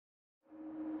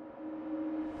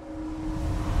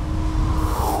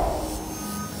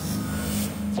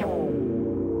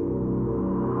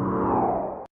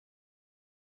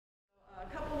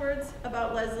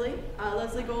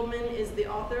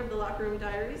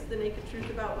The Naked Truth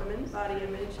About Women, Body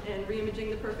Image, and Reimaging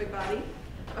the Perfect Body.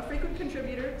 A frequent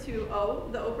contributor to O,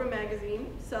 the Oprah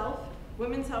Magazine, Self,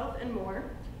 Women's Health, and more.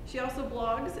 She also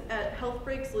blogs at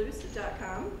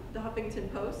healthbreaksloose.com, the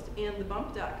Huffington Post, and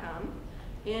thebump.com,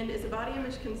 and is a body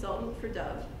image consultant for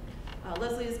Dove.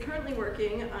 Leslie is currently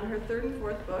working on her 3rd and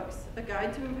 4th books, A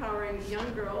Guide to Empowering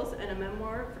Young Girls and a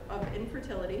Memoir of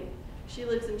Infertility. She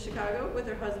lives in Chicago with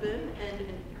her husband and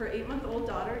her 8-month-old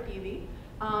daughter, Evie.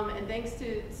 And thanks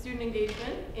to student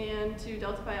engagement and to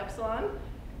Delta Phi Epsilon,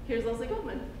 here's Leslie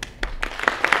Goldman.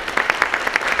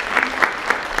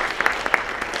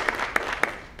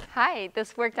 Hi,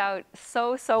 this worked out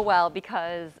so well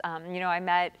because, you know, I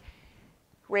met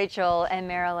Rachel and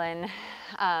Marilyn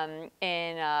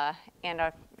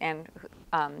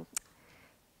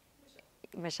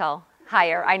Michelle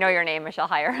Heyer. I know your name, Michelle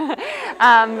Heyer.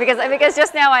 because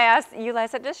just now I asked you, I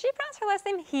said, does she pronounce her last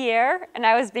name Here? And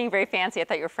I was being very fancy. I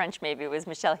thought you were French, maybe. It was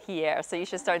Michelle Here, so you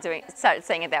should start saying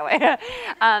it that way.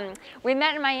 We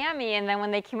met in Miami, and then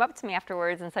when they came up to me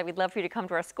afterwards and said, we'd love for you to come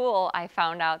to our school, I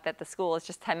found out that the school is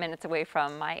just 10 minutes away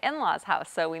from my in-laws'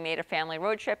 house. So we made a family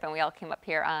road trip, and we all came up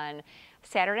here on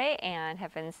Saturday and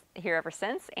have been here ever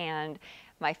since. And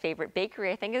my favorite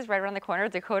bakery, I think, is right around the corner,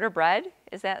 Dakota Bread.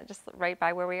 Is that just right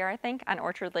by where we are, I think, on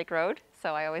Orchard Lake Road?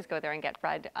 So I always go there and get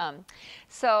bread.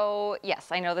 So yes,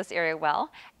 I know this area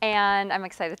well, and I'm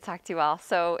excited to talk to you all.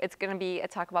 So it's going to be a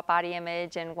talk about body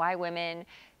image and why women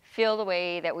feel the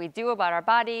way that we do about our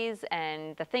bodies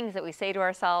and the things that we say to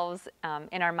ourselves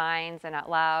in our minds and out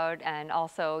loud. And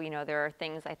also, you know, there are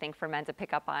things, I think, for men to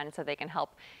pick up on so they can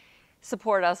help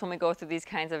support us when we go through these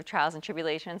kinds of trials and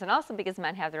tribulations, and also because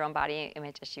men have their own body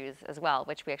image issues as well,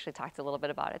 which we actually talked a little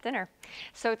bit about at dinner.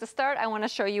 So to start, I want to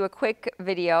show you a quick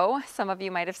video. Some of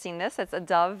you might have seen this. It's a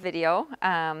Dove video,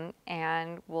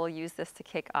 and we'll use this to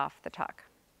kick off the talk.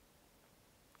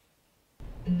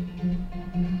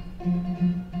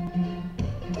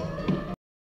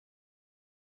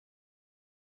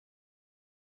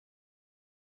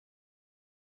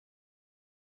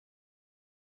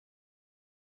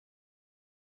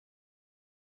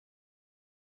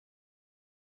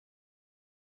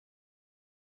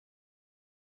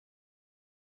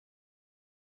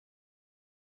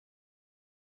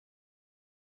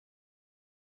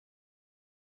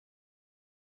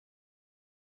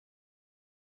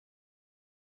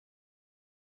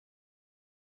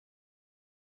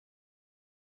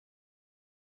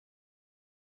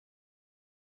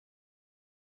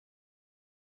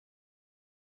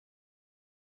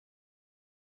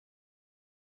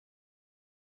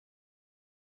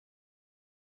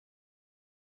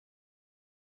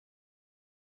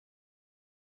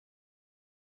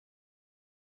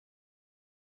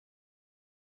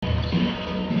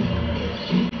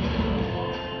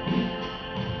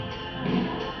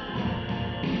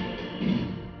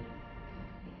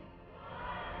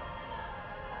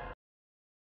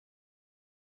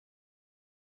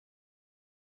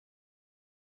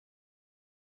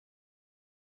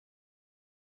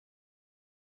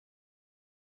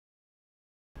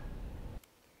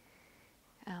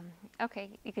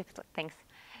 Okay, you can, thanks.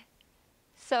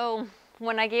 So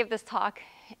when I gave this talk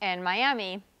in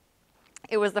Miami,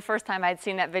 it was the first time I'd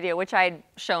seen that video, which I'd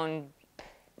shown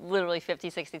literally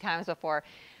 50, 60 times before.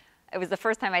 It was the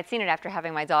first time I'd seen it after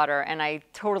having my daughter, and I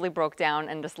totally broke down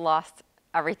and just lost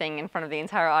everything in front of the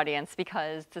entire audience,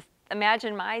 because to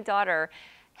imagine my daughter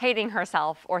hating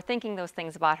herself or thinking those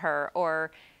things about her, or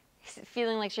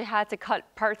feeling like she had to cut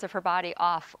parts of her body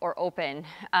off or open,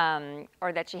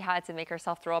 or that she had to make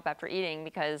herself throw up after eating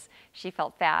because she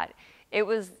felt fat.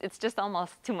 It's just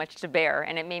almost too much to bear,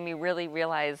 and it made me really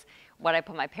realize what I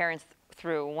put my parents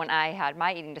through when I had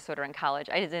my eating disorder in college.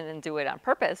 I didn't do it on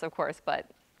purpose, of course, but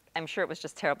I'm sure it was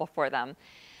just terrible for them.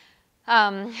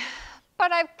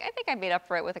 But I think I made up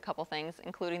for it with a couple things,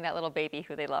 including that little baby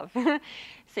who they love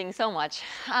seeing so much.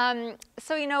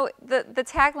 So, you know, the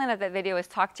tagline of that video is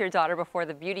talk to your daughter before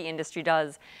the beauty industry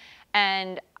does.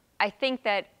 And I think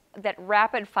that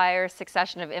rapid fire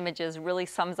succession of images really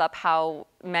sums up how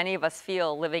many of us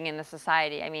feel living in this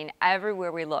society. I mean,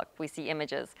 everywhere we look, we see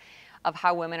images of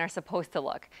how women are supposed to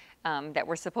look. That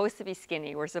we're supposed to be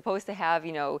skinny, we're supposed to have,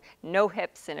 you know, no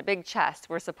hips and a big chest,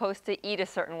 we're supposed to eat a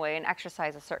certain way and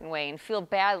exercise a certain way and feel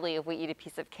badly if we eat a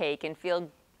piece of cake and feel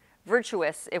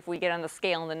virtuous if we get on the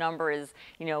scale and the number is,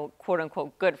 you know, quote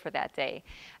unquote good for that day.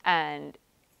 And,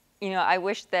 you know, I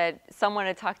wish that someone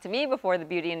had talked to me before the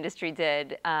beauty industry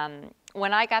did.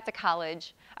 When I got to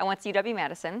college, I went to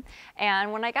UW-Madison,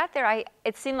 and when I got there,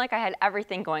 it seemed like I had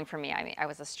everything going for me. I mean, I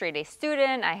was a straight-A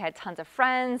student, I had tons of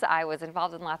friends, I was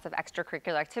involved in lots of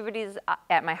extracurricular activities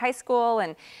at my high school,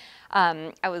 and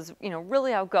I was,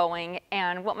 really outgoing.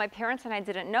 And what my parents and I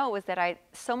didn't know was that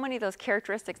so many of those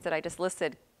characteristics that I just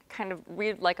listed kind of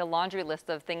read like a laundry list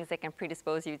of things that can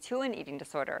predispose you to an eating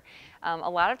disorder. A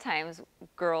lot of times,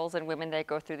 girls and women that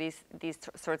go through these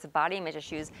sorts of body image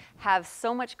issues have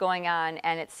so much going on,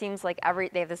 and it seems like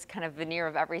they have this kind of veneer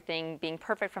of everything being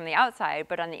perfect from the outside,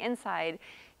 but on the inside,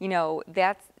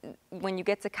 that's when you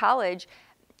get to college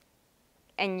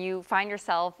and you find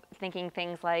yourself thinking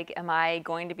things like, am I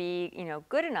going to be,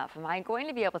 good enough? Am I going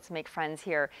to be able to make friends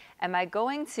here? Am I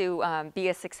going to be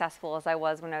as successful as I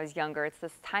was when I was younger? It's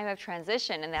this time of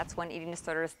transition, and that's when eating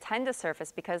disorders tend to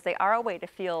surface because they are a way to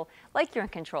feel like you're in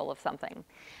control of something.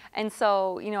 And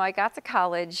so, I got to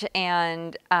college,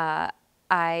 and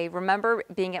I remember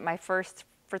being at my first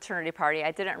fraternity party.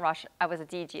 I didn't rush. I was a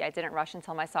DG. I didn't rush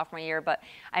until my sophomore year, but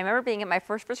I remember being at my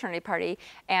first fraternity party,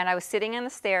 and I was sitting on the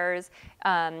stairs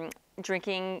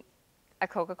drinking a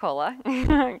Coca-Cola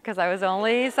because I was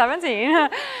only 17.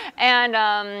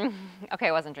 And okay,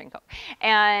 I wasn't drinking Coke.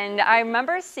 And I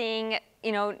remember seeing,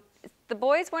 the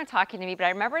boys weren't talking to me, but I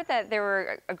remember that there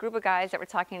were a group of guys that were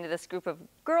talking to this group of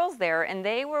girls there, and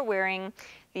they were wearing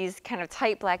these kind of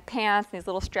tight black pants, and these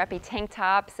little strappy tank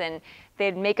tops, and they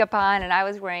had makeup on, and I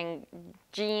was wearing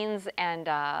jeans and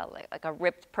like a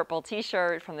ripped purple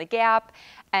t-shirt from the Gap.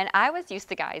 And I was used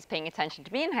to guys paying attention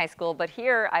to me in high school, but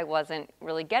here I wasn't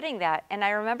really getting that. And I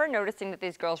remember noticing that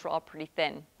these girls were all pretty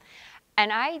thin.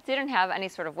 And I didn't have any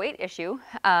sort of weight issue.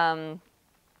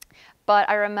 But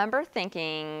I remember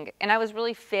thinking, and I was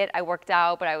really fit, I worked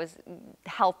out, but I was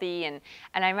healthy, and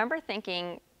I remember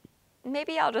thinking,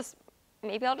 maybe I'll just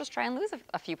try and lose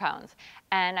a few pounds.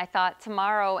 And I thought,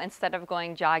 tomorrow, instead of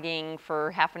going jogging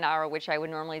for half an hour, which I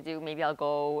would normally do, maybe I'll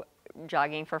go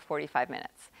jogging for 45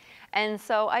 minutes. And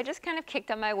so I just kind of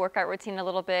kicked up my workout routine a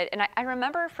little bit. And I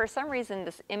remember, for some reason,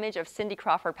 this image of Cindy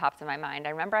Crawford popped in my mind.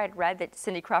 I remember I'd read that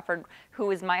Cindy Crawford, who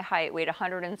was my height, weighed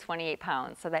 128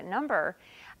 pounds. So that number,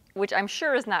 which I'm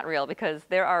sure is not real, because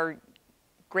there are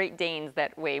Great Danes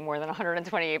that weigh more than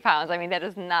 128 pounds. I mean, that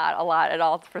is not a lot at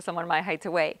all for someone my height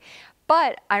to weigh.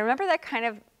 But I remember that kind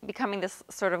of becoming this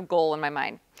sort of goal in my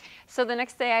mind. So the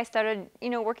next day I started,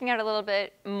 working out a little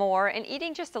bit more and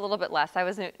eating just a little bit less. I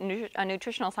was a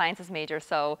nutritional sciences major,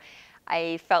 so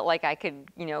I felt like I could,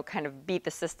 kind of beat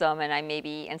the system, and I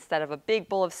maybe, instead of a big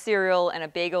bowl of cereal and a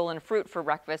bagel and fruit for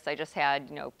breakfast, I just had,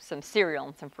 some cereal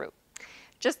and some fruit.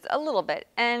 Just a little bit.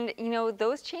 And,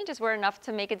 those changes were enough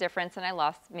to make a difference, and I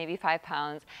lost maybe 5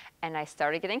 pounds. And I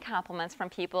started getting compliments from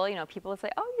people. People would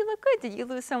say, oh, you look good. Did you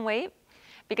lose some weight?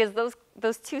 Because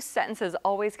those two sentences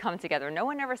always come together. No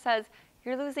one ever says,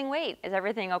 you're losing weight. Is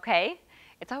everything okay?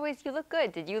 It's always, you look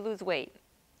good. Did you lose weight?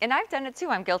 And I've done it too.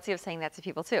 I'm guilty of saying that to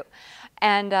people too.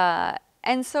 And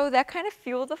so that kind of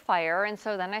fueled the fire. And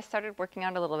so then I started working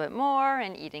out a little bit more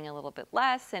and eating a little bit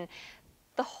less. And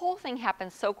the whole thing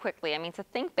happened so quickly. I mean, to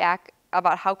think back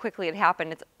about how quickly it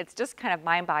happened, it's just kind of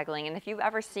mind-boggling. And if you've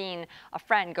ever seen a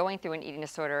friend going through an eating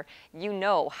disorder, you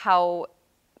know how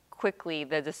quickly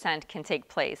the descent can take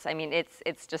place. I mean,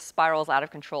 it's just spirals out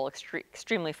of control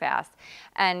extremely fast.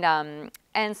 And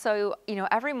so,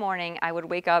 every morning I would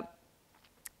wake up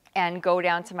and go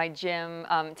down to my gym,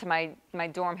 to my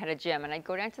dorm had a gym, and I'd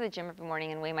go down to the gym every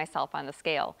morning and weigh myself on the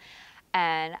scale.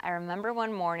 And I remember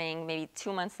one morning, maybe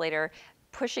 2 months later,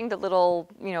 pushing the little,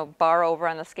 bar over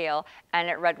on the scale, and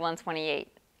it read 128.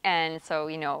 And so,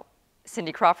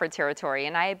 Cindy Crawford territory.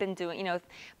 And I had been doing,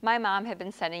 my mom had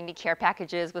been sending me care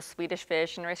packages with Swedish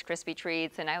Fish and Rice Krispie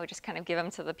treats, and I would just kind of give them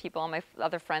to the people, my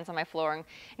other friends on my floor,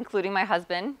 including my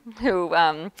husband, who,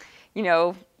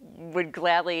 would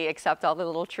gladly accept all the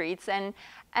little treats. And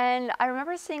I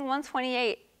remember seeing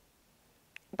 128,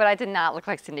 but I did not look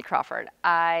like Cindy Crawford.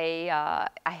 I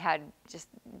had just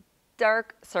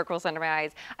dark circles under my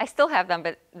eyes. I still have them,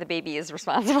 but the baby is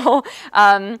responsible.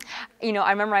 I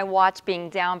remember my watch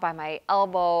being down by my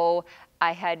elbow.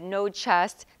 I had no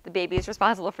chest. The baby is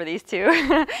responsible for these two.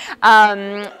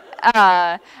 I'd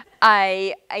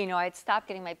stopped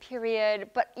getting my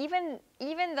period. But even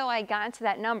though I got into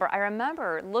that number, I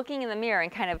remember looking in the mirror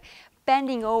and kind of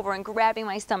bending over and grabbing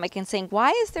my stomach and saying, why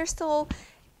is there still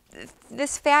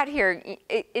this fat here?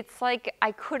 It's like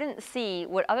I couldn't see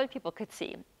what other people could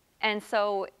see. And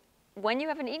so when you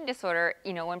have an eating disorder,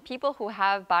 when people who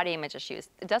have body image issues,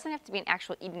 it doesn't have to be an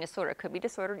actual eating disorder. It could be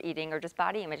disordered eating or just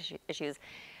body image issues.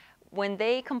 When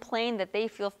they complain that they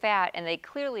feel fat and they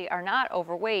clearly are not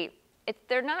overweight,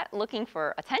 they're not looking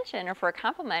for attention or for a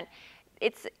compliment.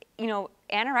 It's,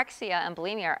 anorexia and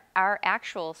bulimia are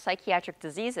actual psychiatric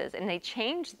diseases, and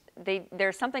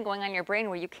there's something going on in your brain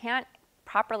where you can't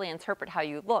properly interpret how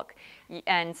you look.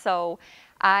 And so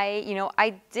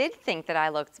I did think that I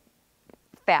looked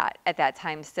fat at that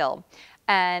time still.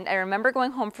 And I remember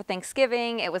going home for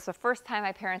Thanksgiving. It was the first time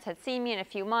my parents had seen me in a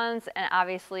few months, and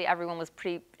obviously everyone was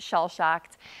pretty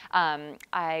shell-shocked.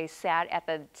 I sat at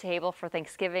the table for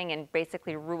Thanksgiving and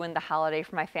basically ruined the holiday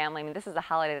for my family. I mean, this is a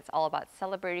holiday that's all about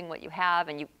celebrating what you have,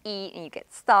 and you eat, and you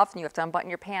get stuffed, and you have to unbutton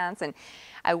your pants. And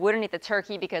I wouldn't eat the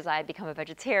turkey because I had become a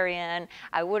vegetarian.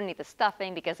 I wouldn't eat the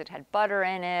stuffing because it had butter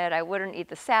in it. I wouldn't eat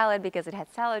the salad because it had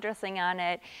salad dressing on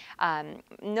it.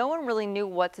 No one really knew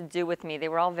what to do with me. They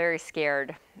were all very scared.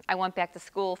 I went back to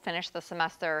school, finished the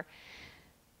semester,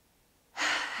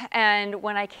 and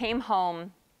when I came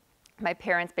home, my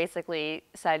parents basically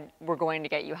said, we're going to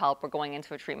get you help. We're going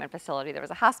into a treatment facility. There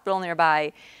was a hospital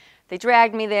nearby. They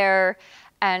dragged me there,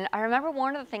 and I remember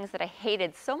one of the things that I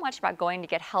hated so much about going to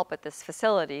get help at this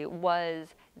facility was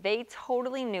they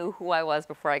totally knew who I was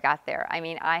before I got there. I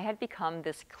mean, I had become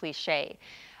this cliche.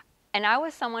 And I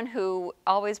was someone who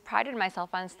always prided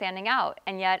myself on standing out,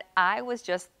 and yet I was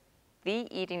just the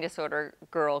eating disorder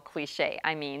girl cliche.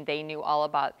 I mean, they knew all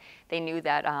about, they knew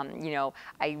that, you know,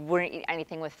 I wouldn't eat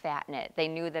anything with fat in it. They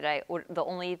knew that the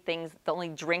only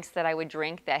drinks that I would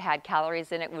drink that had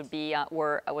calories in it would be,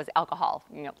 was alcohol,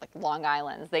 you know, like Long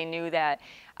Island's. They knew that,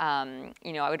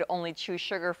 you know, I would only chew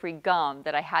sugar-free gum,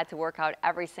 that I had to work out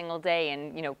every single day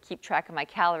and, you know, keep track of my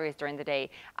calories during the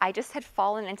day. I just had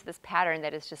fallen into this pattern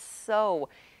that is just so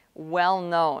well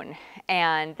known,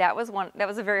 and that was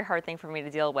a very hard thing for me to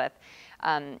deal with.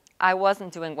 I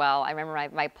wasn't doing well. I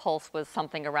remember my pulse was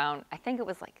something around, I think it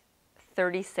was like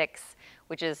 36,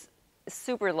 which is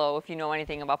super low if you know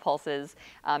anything about pulses,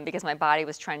 because my body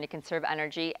was trying to conserve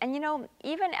energy. And you know,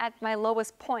 even at my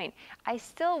lowest point, I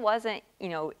still wasn't, you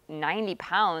know, 90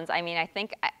 pounds. I mean, I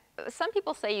think some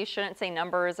people say you shouldn't say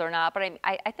numbers or not, but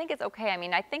I think it's okay. I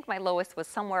mean, I think my lowest was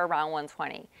somewhere around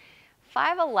 120.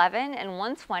 5'11" and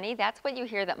 120, that's what you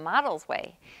hear that models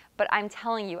weigh. But I'm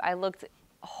telling you, I looked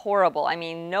horrible. I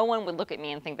mean, no one would look at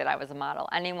me and think that I was a model.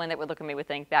 Anyone that would look at me would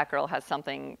think that girl has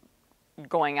something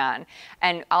going on.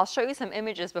 And I'll show you some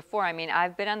images before. I mean,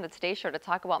 I've been on the Today Show to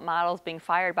talk about models being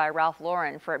fired by Ralph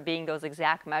Lauren for it being those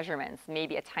exact measurements,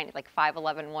 maybe a tiny, like 5'11",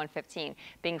 115,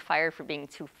 being fired for being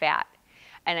too fat.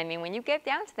 And I mean, when you get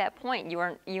down to that point,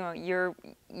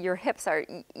 your hips are,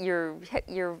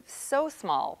 you're so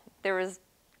small.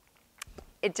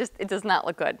 It does not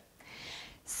look good.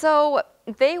 So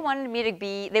they wanted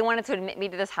to admit me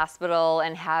to this hospital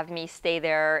and have me stay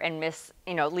there and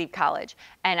leave college.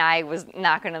 And I was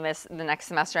not going to miss the next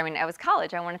semester. I mean, I was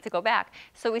college. I wanted to go back.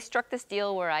 So we struck this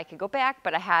deal where I could go back,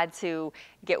 but I had to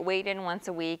get weighed in once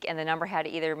a week, and the number had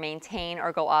to either maintain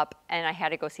or go up, and I had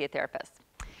to go see a therapist.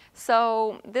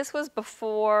 So this was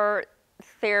before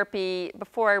therapy,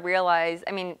 before I realized,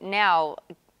 I mean, now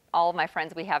all of my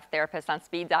friends, we have therapists on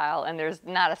speed dial, and there's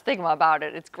not a stigma about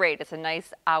it. It's great. It's a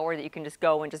nice hour that you can just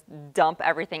go and just dump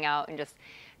everything out and just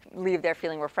leave there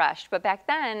feeling refreshed. But back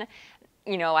then,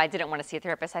 you know, I didn't want to see a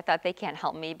therapist. I thought they can't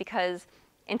help me because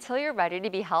until you're ready to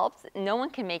be helped, no one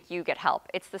can make you get help.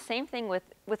 It's the same thing with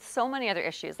so many other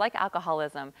issues like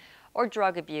alcoholism or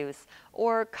drug abuse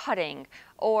or cutting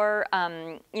or,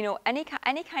 you know, any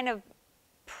kind of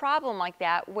problem like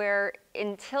that where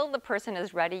until the person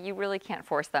is ready, you really can't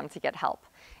force them to get help.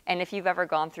 And if you've ever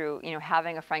gone through, you know,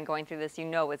 having a friend going through this, you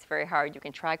know it's very hard. You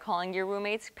can try calling your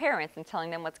roommate's parents and telling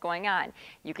them what's going on.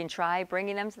 You can try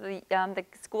bringing them to the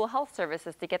school health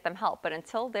services to get them help. But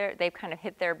until they've kind of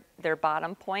hit their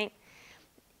bottom point,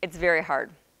 it's very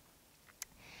hard.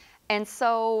 And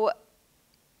so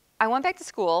I went back to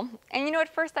school, and you know,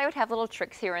 at first I would have little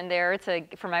tricks here and there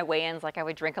for my weigh-ins, like I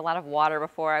would drink a lot of water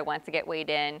before I went to get weighed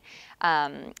in,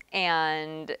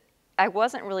 and I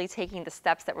wasn't really taking the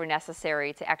steps that were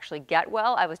necessary to actually get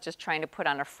well. I was just trying to put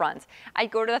on a front. I'd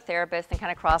go to the therapist and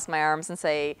kind of cross my arms and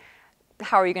say,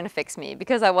 how are you going to fix me?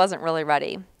 Because I wasn't really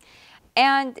ready.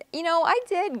 And, you know, I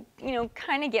did, you know,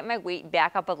 kind of get my weight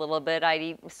back up a little bit. I'd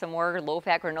eat some more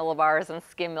low-fat granola bars and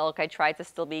skim milk. I tried to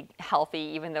still be healthy,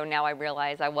 even though now I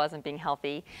realize I wasn't being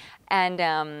healthy. And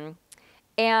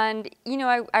you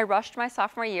know, I rushed my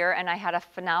sophomore year, and I had a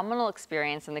phenomenal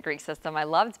experience in the Greek system. I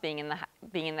loved being in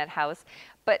that house.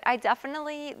 But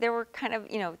there were kind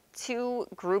of, you know, two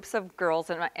groups of girls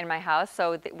in my house.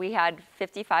 So we had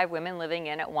 55 women living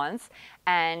in at once,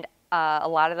 and a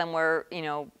lot of them were, you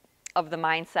know, of the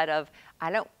mindset of,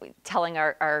 telling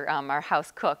our house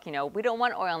cook, you know, we don't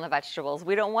want oil in the vegetables,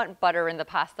 we don't want butter in the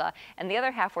pasta. And the other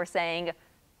half were saying,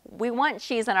 we want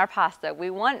cheese in our pasta. We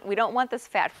don't want this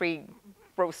fat-free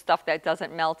gross stuff that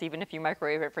doesn't melt even if you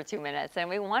microwave it for 2 minutes. And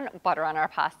we want butter on our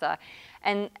pasta.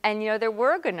 And you know, there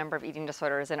were a good number of eating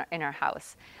disorders in our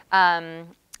house.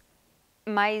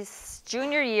 My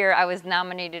junior year, I was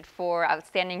nominated for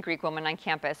Outstanding Greek Woman on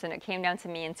campus, and it came down to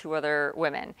me and 2 other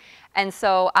women. And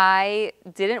so I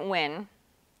didn't win,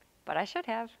 but I should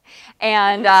have.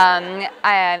 And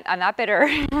I'm not bitter.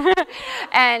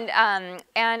 and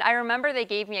I remember they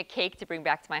gave me a cake to bring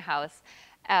back to my house,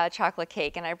 a chocolate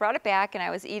cake, and I brought it back, and I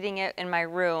was eating it in my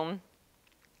room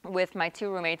with my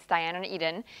 2 roommates, Diane and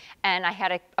Eden, and I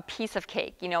had a piece of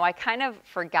cake. You know, I kind of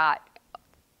forgot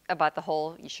about the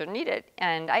whole you shouldn't eat it,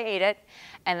 and I ate it,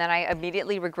 and then I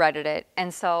immediately regretted it.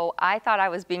 And so I thought I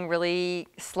was being really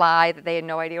sly, that they had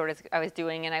no idea what I was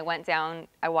doing, and I went down,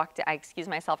 I excused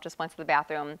myself, just went to the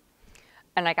bathroom,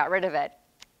 and I got rid of it.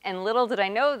 And little did I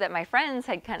know that my friends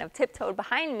had kind of tiptoed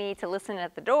behind me to listen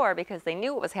at the door because they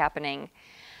knew what was happening.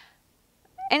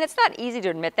 And it's not easy to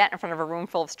admit that in front of a room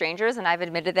full of strangers, and I've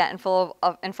admitted that in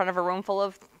front of a room full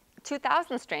of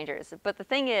 2,000 strangers. But the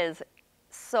thing is,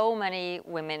 so many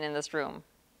women in this room,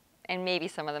 and maybe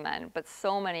some of the men, but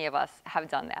so many of us have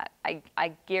done that.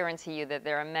 I guarantee you that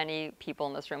there are many people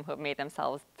in this room who have made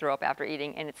themselves throw up after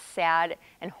eating, and it's sad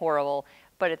and horrible,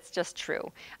 but it's just true.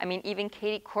 I mean, even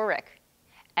Katie Couric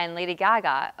and Lady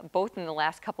Gaga, both in the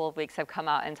last couple of weeks, have come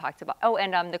out and talked about,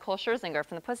 and Nicole Scherzinger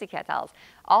from the Pussycat Dolls,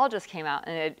 all just came out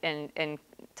and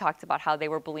talked about how they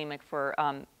were bulimic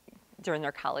during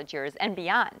their college years and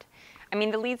beyond. I mean,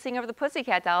 the lead singer of the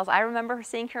Pussycat Dolls, I remember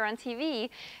seeing her on TV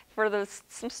for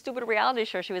some stupid reality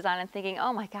show she was on and thinking,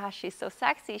 oh my gosh, she's so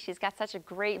sexy, she's got such a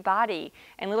great body.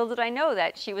 And little did I know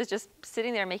that she was just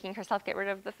sitting there making herself get rid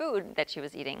of the food that she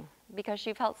was eating because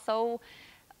she felt so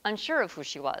unsure of who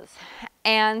she was.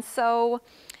 And so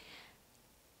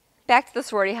back to the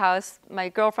sorority house, my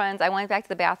girlfriends, I went back to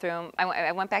the bathroom,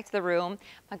 I went back to the room,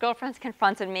 my girlfriends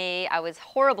confronted me, I was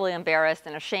horribly embarrassed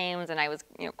and ashamed, and I was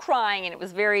crying, and it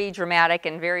was very dramatic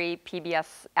and very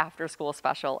PBS after school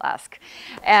special-esque.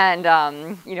 And,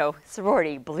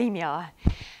 sorority, bulimia.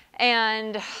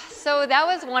 And so that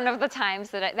was one of the times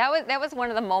that that was one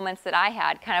of the moments that I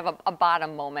had, kind of a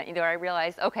bottom moment, where I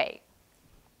realized, okay,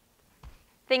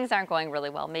 things aren't going really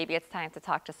well. Maybe it's time to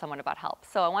talk to someone about help.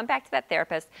 So I went back to that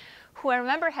therapist who I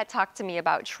remember had talked to me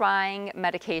about trying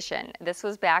medication. This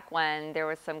was back when there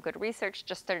was some good research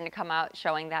just starting to come out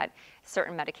showing that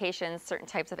certain medications, certain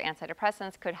types of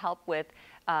antidepressants could help with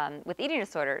eating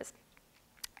disorders.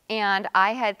 And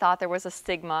I had thought there was a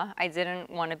stigma. I didn't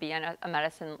want to be on a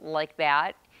medicine like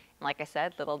that. Like I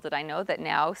said, little did I know that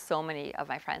now so many of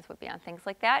my friends would be on things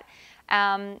like that.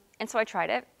 And so I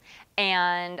tried it.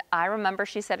 And I remember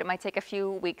she said it might take a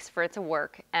few weeks for it to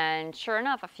work. And sure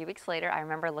enough, a few weeks later, I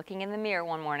remember looking in the mirror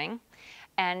one morning.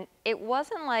 And it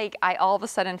wasn't like I all of a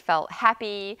sudden felt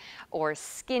happy or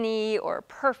skinny or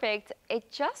perfect.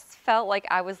 It just felt like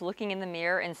I was looking in the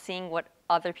mirror and seeing what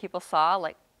other people saw,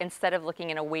 like instead of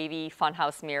looking in a wavy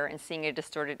funhouse mirror and seeing a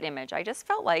distorted image. I just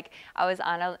felt like I was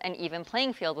on an even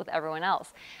playing field with everyone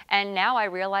else. And now I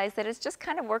realize that it just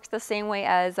kind of works the same way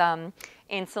as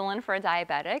insulin for a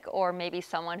diabetic, or maybe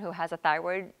someone who has a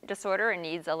thyroid disorder and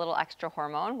needs a little extra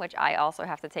hormone, which I also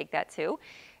have to take that too.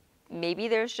 Maybe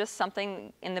there's just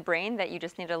something in the brain that you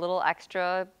just need a little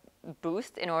extra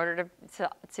boost in order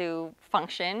to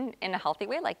function in a healthy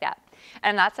way like that. And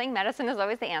I'm not saying medicine is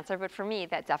always the answer, but for me,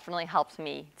 that definitely helps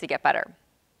me to get better.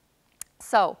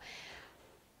 So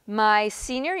my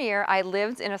senior year, I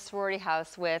lived in a sorority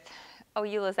house with, oh,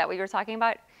 Eula, is that what you were talking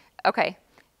about? Okay,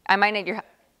 I might need your,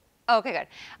 oh, okay,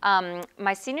 good.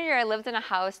 My senior year, I lived in a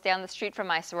house down the street from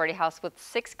my sorority house with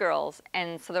 6 girls,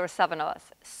 and so there were 7 of us.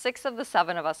 6 of the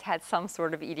 7 of us had some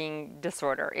sort of eating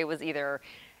disorder. It was either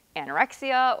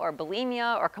anorexia or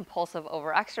bulimia or compulsive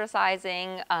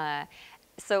overexercising.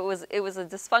 So it was a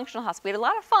dysfunctional house. We had a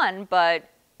lot of fun, but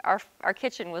our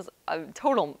kitchen was a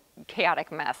total chaotic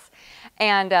mess.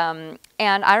 And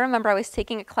I remember I was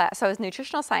taking a class, so I was a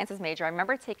nutritional sciences major. I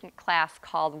remember taking a class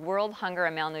called World Hunger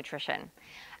and Malnutrition.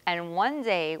 And one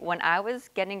day when I was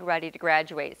getting ready to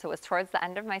graduate, so it was towards the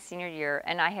end of my senior year,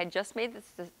 and I had just made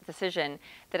this decision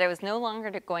that I was no longer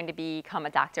going to become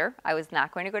a doctor. I was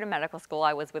not going to go to medical school.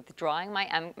 I was withdrawing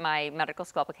my medical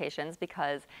school applications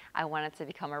because I wanted to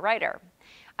become a writer.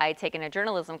 I had taken a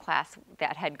journalism class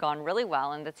that had gone really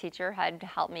well, and the teacher had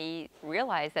helped me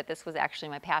realize that this was actually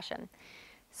my passion.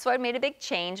 So I made a big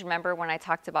change. Remember when I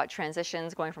talked about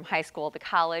transitions going from high school to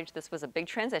college, this was a big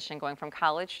transition going from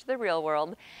college to the real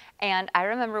world. And I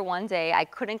remember one day I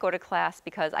couldn't go to class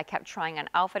because I kept trying on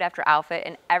outfit after outfit,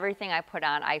 and everything I put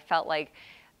on, I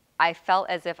felt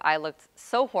as if I looked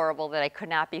so horrible that I could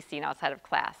not be seen outside of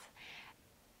class.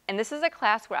 And this is a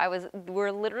class where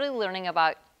we're literally learning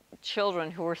about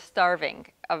children who were starving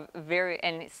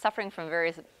and suffering from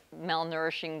various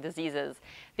malnourishing diseases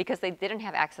because they didn't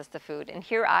have access to food. And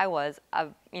here I was, a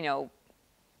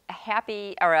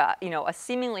happy, or a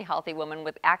seemingly healthy woman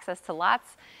with access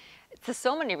to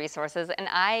so many resources, and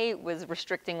I was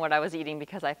restricting what I was eating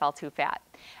because I felt too fat.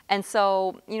 And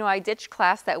so, I ditched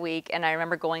class that week, and I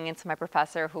remember going into my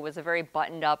professor, who was a very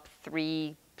buttoned up,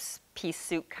 3-piece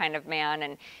suit kind of man,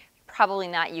 and probably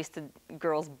not used to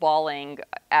girls bawling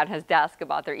at his desk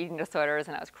about their eating disorders,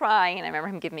 and I was crying, and I remember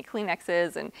him giving me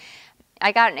Kleenexes, and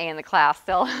I got an A in the class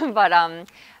still, but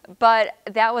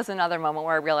that was another moment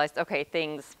where I realized, okay,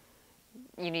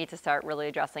 you need to start really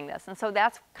addressing this. And so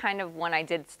that's kind of when I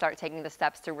did start taking the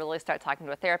steps to really start talking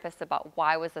to a therapist about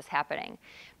why was this happening,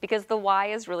 because the why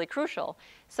is really crucial.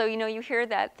 So, you hear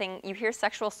that thing, you hear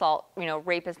sexual assault,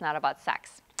 rape is not about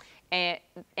sex, and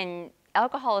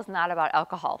alcohol is not about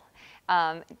alcohol.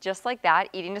 Just like that,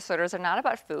 eating disorders are not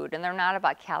about food, and they're not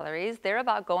about calories. They're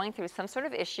about going through some sort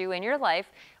of issue in your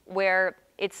life where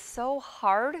it's so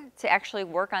hard to actually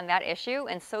work on that issue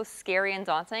and so scary and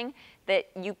daunting that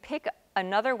you pick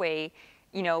another way.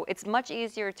 It's much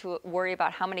easier to worry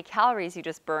about how many calories you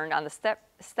just burned on the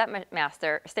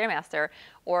Stairmaster,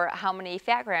 or how many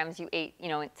fat grams you ate,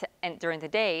 during the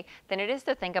day, than it is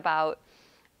to think about,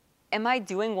 am I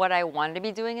doing what I wanted to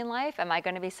be doing in life? Am I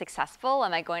going to be successful?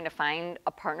 Am I going to find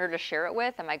a partner to share it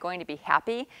with? Am I going to be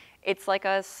happy? It's like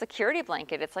a security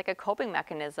blanket. It's like a coping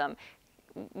mechanism.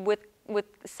 With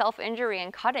self-injury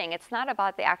and cutting, it's not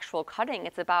about the actual cutting.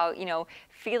 It's about,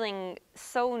 feeling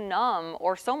so numb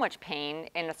or so much pain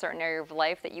in a certain area of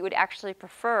life that you would actually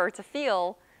prefer to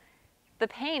feel the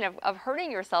pain of hurting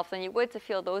yourself than you would to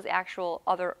feel those actual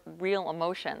other real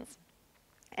emotions.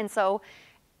 And so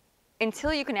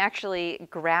until you can actually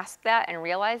grasp that and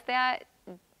realize that,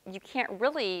 you can't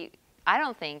really, I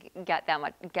don't think, get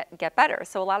better.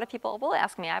 So a lot of people will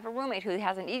ask me, I have a roommate who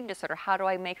has an eating disorder, how do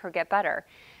I make her get better?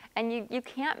 And you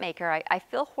can't make her. I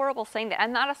feel horrible saying that.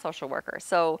 I'm not a social worker,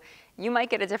 so you might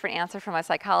get a different answer from a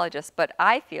psychologist, but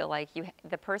I feel like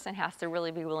the person has to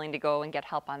really be willing to go and get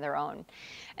help on their own.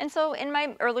 And so in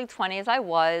my early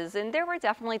 20s, and there were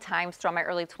definitely times throughout my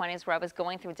early 20s where I was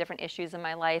going through different issues in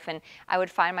my life, and I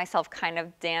would find myself kind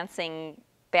of dancing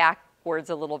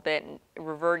backwards a little bit and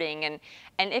reverting. And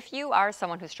if you are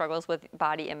someone who struggles with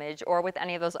body image or with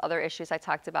any of those other issues I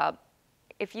talked about,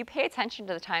 if you pay attention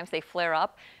to the times they flare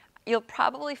up, you'll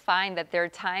probably find that there are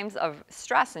times of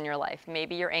stress in your life.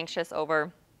 Maybe you're anxious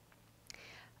over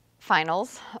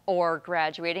finals or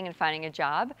graduating and finding a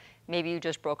job. Maybe you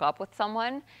just broke up with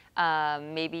someone.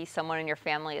 Maybe someone in your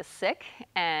family is sick,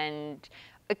 and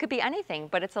it could be anything,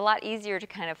 but it's a lot easier to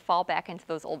kind of fall back into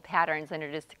those old patterns than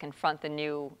it is to confront the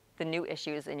new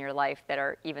issues in your life that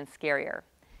are even scarier.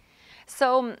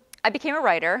 So I became a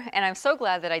writer, and I'm so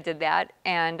glad that I did that.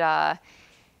 And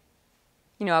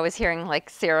I was hearing, like,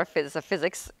 Sarah is a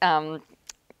physics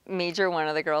major, one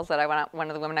of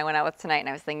the women I went out with tonight, and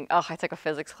I was thinking, oh, I took a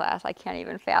physics class. I can't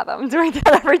even fathom doing that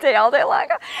every day, all day long.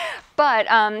 But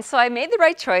so I made the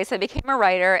right choice. I became a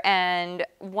writer, and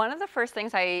one of the first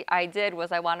things I did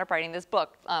was I wound up writing this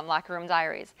book, Locker Room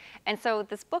Diaries. And so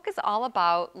this book is all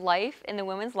about life in the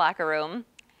women's locker room.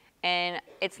 And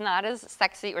it's not as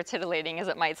sexy or titillating as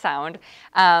it might sound.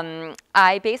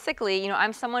 I basically,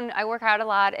 I work out a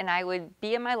lot, and I would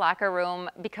be in my locker room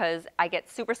because I get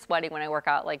super sweaty when I work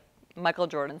out, like Michael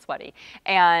Jordan sweaty.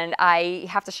 And I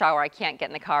have to shower. I can't get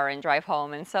in the car and drive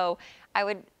home. And so I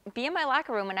would be in my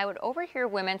locker room, and I would overhear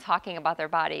women talking about their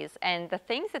bodies and the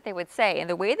things that they would say and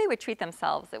the way they would treat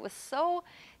themselves. It was so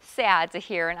sad to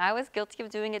hear, and I was guilty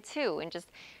of doing it too. And just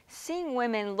seeing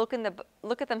women look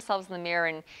at themselves in the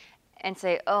mirror and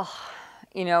say, oh,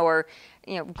 or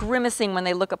grimacing when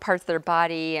they look at parts of their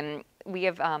body. And we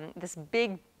have this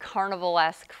big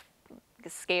carnival-esque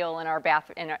scale in our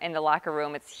in the locker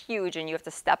room. It's huge, and you have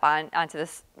to step onto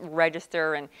this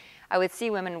register. And I would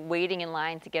see women waiting in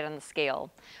line to get on the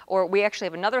scale. Or we actually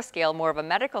have another scale, more of a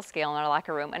medical scale in our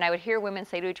locker room, and I would hear women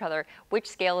say to each other, which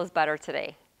scale is better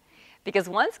today? Because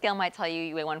one scale might tell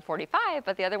you weigh 145,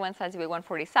 but the other one says you weigh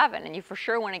 147, and you for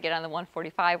sure want to get on the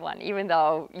 145 one, even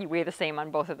though you weigh the same on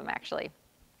both of them, actually.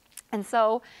 And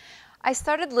so I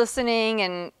started listening,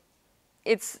 and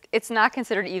it's not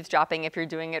considered eavesdropping if you're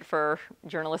doing it for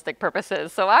journalistic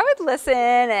purposes. So I would listen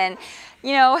and,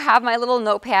 have my little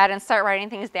notepad and start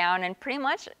writing things down, and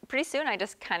pretty soon I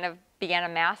just kind of began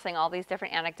amassing all these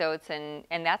different anecdotes, and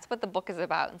that's what the book is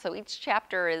about. And so each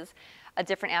chapter is a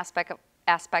different aspect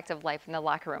aspect of life in the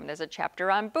locker room. There's a chapter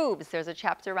on boobs. There's a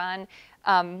chapter on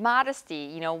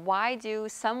modesty. You know, why do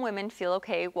some women feel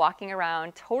okay walking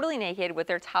around totally naked with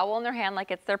their towel in their hand like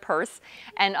it's their purse,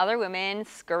 and other women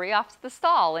scurry off to the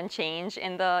stall and change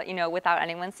in the, you know, without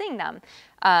anyone seeing them.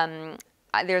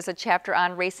 There's a chapter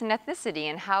on race and ethnicity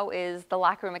and how is the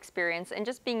locker room experience and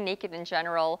just being naked in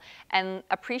general and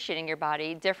appreciating your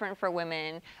body different for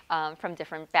women from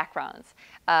different backgrounds.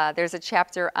 There's a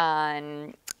chapter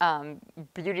on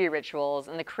beauty rituals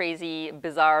and the crazy,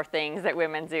 bizarre things that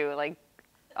women do, like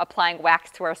applying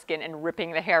wax to our skin and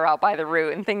ripping the hair out by the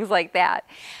root and things like that.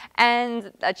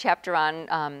 And a chapter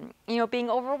on, you know, being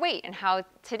overweight and how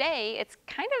today it's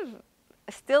kind of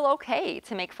still okay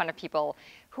to make fun of people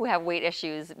who have weight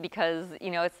issues because, you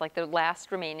know, it's like the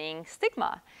last remaining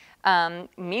stigma.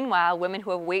 Meanwhile, women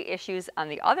who have weight issues on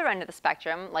the other end of the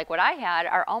spectrum, like what I had,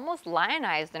 are almost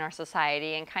lionized in our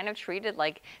society and kind of treated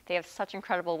like they have such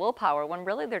incredible willpower when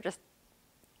really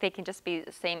they can just be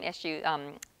the same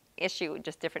issue,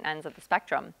 just different ends of the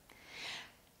spectrum.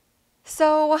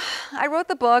 So I wrote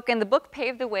the book, and the book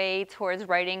paved the way towards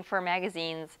writing for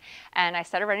magazines, and I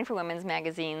started writing for women's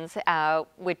magazines,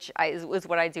 which is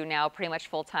what I do now pretty much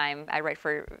full-time.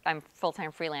 I'm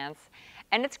full-time freelance,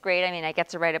 and it's great. I mean, I get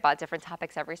to write about different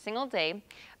topics every single day,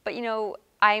 but you know,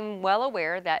 I'm well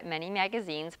aware that many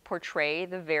magazines portray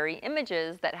the very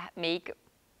images that make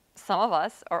some of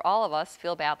us, or all of us,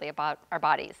 feel badly about our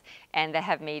bodies, and that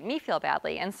have made me feel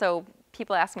badly. And so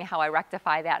people ask me how I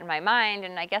rectify that in my mind,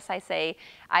 and I guess I say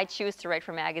I choose to write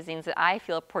for magazines that I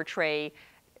feel portray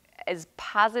as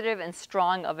positive and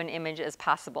strong of an image as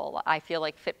possible. I feel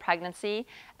like Fit Pregnancy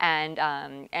and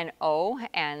O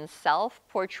and Self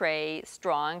portray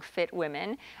strong, fit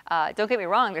women. Don't get me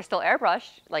wrong, they're still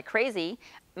airbrushed like crazy.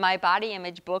 My body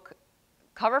image book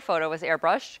cover photo was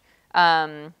airbrushed.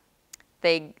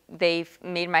 They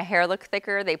made my hair look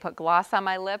thicker, they put gloss on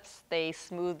my lips, they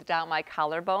smoothed out my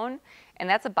collarbone, and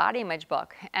that's a body image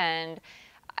book. And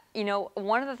you know,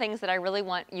 one of the things that I really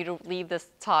want you to leave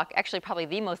this talk, actually probably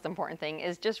the most important thing,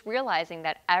 is just realizing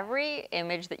that every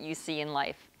image that you see in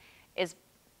life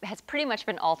has pretty much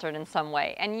been altered in some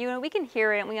way. And you know, we can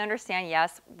hear it and we understand,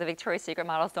 yes, the Victoria's Secret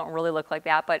models don't really look like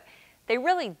that, but they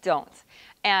really don't.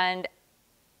 And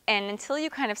until you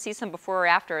kind of see some before or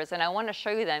afters, and I want to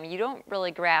show you them, you don't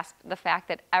really grasp the fact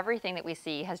that everything that we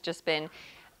see has just been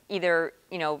either,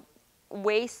 you know,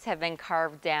 waists have been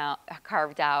carved out,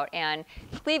 and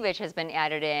cleavage has been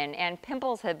added in, and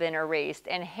pimples have been erased,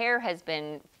 and hair has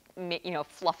been, you know,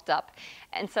 fluffed up.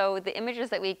 And so the images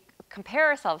that we compare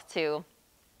ourselves to,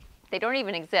 they don't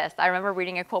even exist. I remember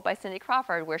reading a quote by Cindy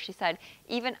Crawford where she said,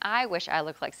 "Even I wish I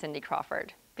looked like Cindy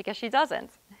Crawford," because she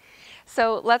doesn't.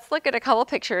 So let's look at a couple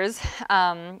pictures.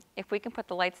 If we can put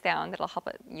the lights down, that'll help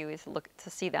you to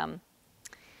see them.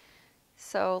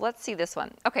 So let's see this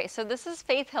one. Okay, so this is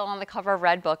Faith Hill on the cover of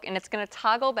Red Book, and it's going to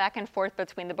toggle back and forth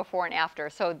between the before and after.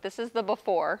 So this is the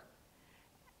before,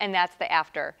 and that's the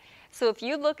after. So if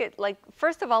you look at, like,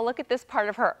 first of all, look at this part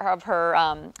of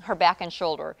her back and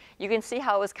shoulder. You can see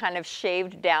how it was kind of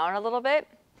shaved down a little bit.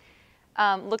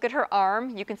 Look at her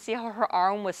arm. You can see how her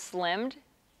arm was slimmed.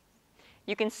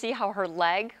 You can see how her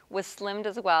leg was slimmed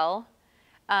as well.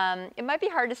 It might be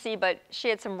hard to see, but she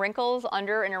had some wrinkles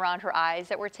under and around her eyes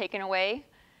that were taken away,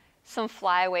 some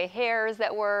flyaway hairs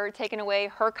that were taken away.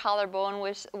 Her collarbone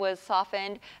was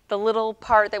softened. The little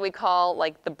part that we call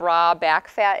like the bra back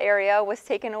fat area was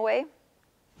taken away.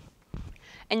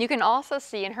 And you can also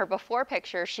see in her before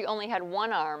picture, she only had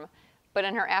one arm, but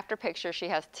in her after picture, she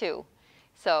has two.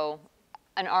 So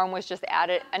an arm was just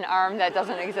added, an arm that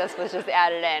doesn't exist was just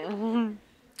added in.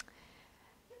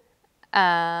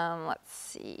 Let's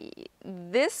see,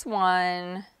 this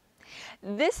one,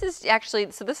 this is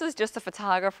actually, so this is just a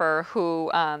photographer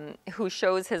who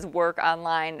shows his work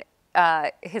online,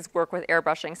 his work with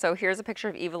airbrushing. So here's a picture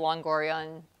of Eva Longoria,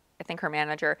 and I think her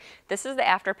manager. This is the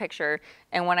after picture,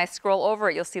 and when I scroll over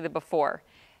it, you'll see the before.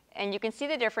 And you can see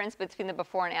the difference between the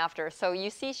before and after. So you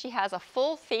see she has a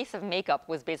full face of makeup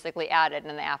was basically added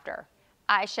in the after.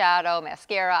 Eyeshadow,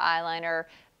 mascara, eyeliner.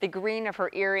 The green of her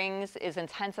earrings is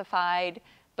intensified.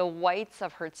 The whites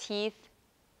of her teeth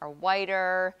are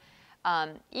whiter.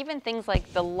 Even things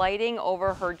like the lighting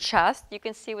over her chest, you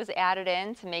can see was added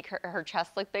in to make her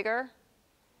chest look bigger.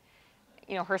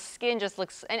 You know, her skin just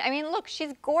looks, and I mean, look,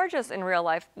 she's gorgeous in real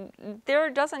life. There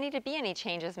doesn't need to be any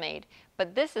changes made.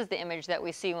 But this is the image that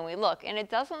we see when we look. And it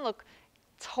doesn't look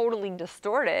totally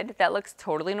distorted. That looks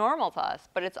totally normal to us,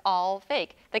 but it's all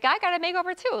fake. The guy got a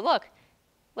makeover too, look.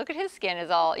 Look at his skin is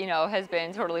all, you know, has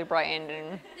been totally brightened.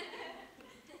 And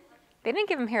they didn't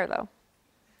give him hair though.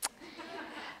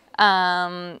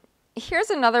 Here's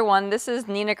another one. This is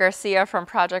Nina Garcia from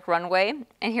Project Runway,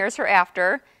 and here's her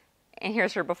after, and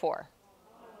here's her before.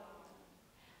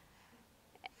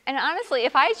 And honestly,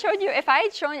 if I had shown you,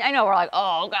 I know we're like,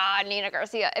 oh God, Nina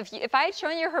Garcia. If I had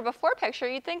shown you her before picture,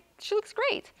 you'd think she looks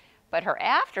great. But her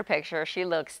after picture, she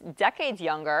looks decades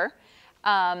younger.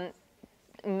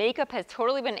 Makeup has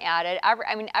totally been added.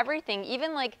 I mean, everything,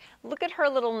 even like, look at her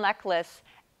little necklace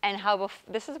and how,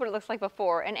 this is what it looks like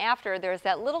before. And after, there's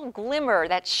that little glimmer,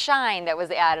 that shine that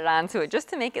was added onto it just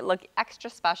to make it look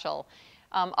extra special.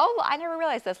 Oh, I never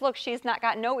realized this. Look, she's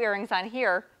got no earrings on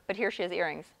here, but here she has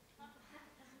earrings.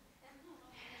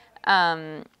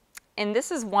 And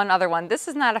this is one other one. This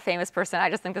is not a famous person. I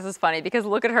just think this is funny because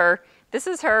look at her. This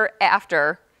is her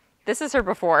after. This is her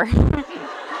before.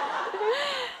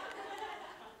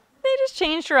 They just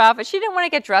changed her outfit. She didn't want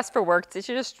to get dressed for work, so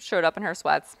she just showed up in her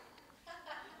sweats.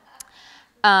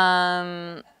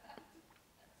 Okay,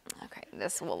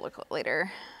 this will look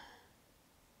later.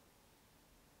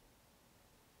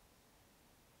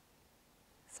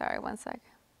 Sorry, one sec.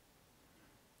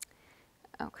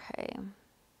 Okay.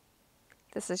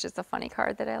 This is just a funny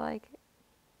card that I like.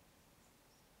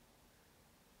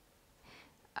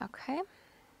 Okay.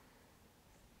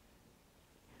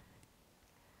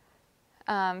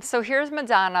 So here's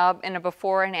Madonna in a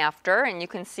before and after, and you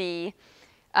can see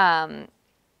the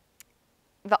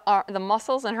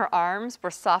muscles in her arms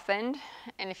were softened,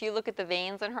 and if you look at the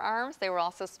veins in her arms, they were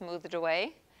also smoothed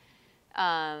away.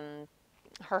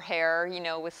 Her hair, you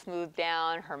know, was smoothed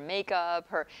down, her makeup,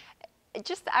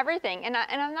 just everything. And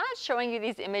I'm not showing you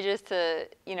these images to,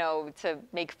 you know, to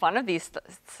make fun of these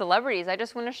celebrities. I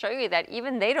just want to show you that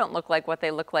even they don't look like what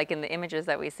they look like in the images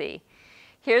that we see.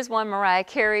 Here's one, Mariah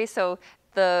Carey. So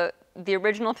the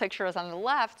original picture is on the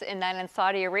left, and then in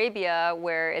Saudi Arabia,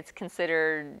 where it's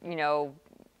considered, you know,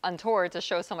 untoward to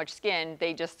show so much skin,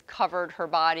 they just covered her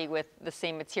body with the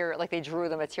same material, like they drew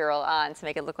the material on to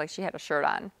make it look like she had a shirt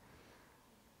on.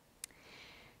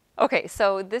 Okay,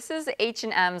 so this is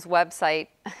H&M's website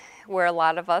where a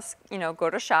lot of us, you know, go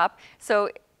to shop. So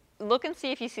look and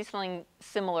see if you see something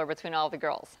similar between all the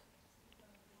girls.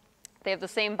 They have the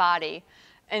same body.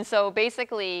 And so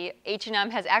basically, H&M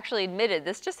has actually admitted,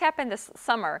 this just happened this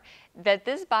summer, that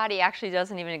this body actually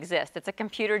doesn't even exist. It's a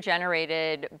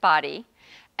computer-generated body.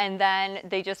 And then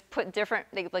they just put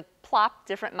they like plop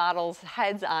different models'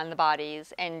 heads on the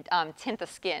bodies and tint the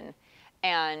skin.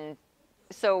 And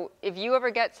so if you ever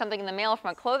get something in the mail from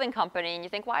a clothing company and you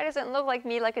think, why doesn't it look like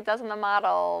me like it does in the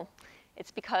model?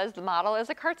 It's because the model is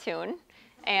a cartoon.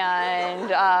 And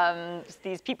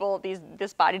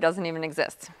this body doesn't even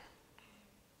exist.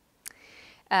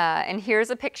 And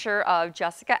here's a picture of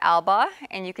Jessica Alba,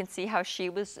 and you can see how she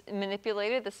was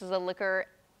manipulated. This is a liquor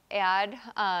ad.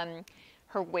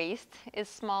 Her waist is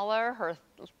smaller, her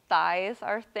thighs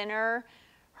are thinner,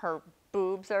 her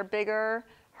boobs are bigger,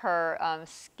 her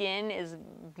skin is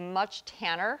much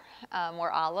tanner,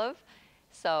 more olive.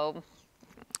 So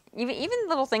even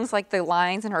little things like the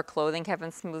lines in her clothing have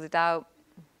been smoothed out.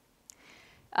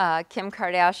 Kim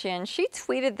Kardashian, she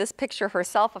tweeted this picture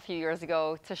herself a few years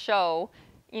ago to show,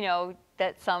 you know,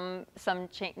 that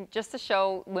just to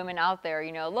show women out there,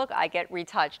 you know, look, I get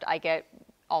retouched, I get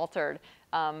altered.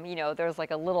 You know, there's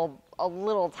like a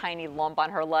little tiny lump on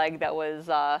her leg that was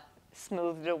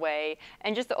smoothed away,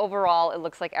 and just overall, it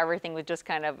looks like everything was just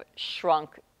kind of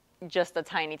shrunk just a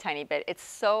tiny, tiny bit. It's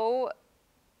so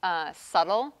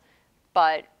subtle,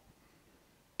 but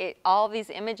all these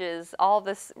images, all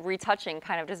this retouching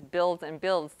kind of just builds and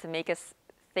builds to make us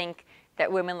think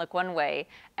that women look one way,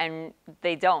 and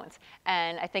they don't.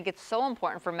 And I think it's so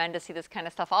important for men to see this kind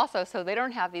of stuff also, so they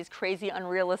don't have these crazy,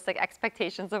 unrealistic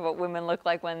expectations of what women look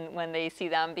like when they see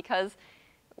them, because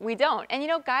we don't. And you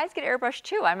know, guys get airbrushed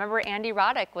too. I remember Andy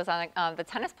Roddick was on, the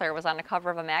tennis player was on the cover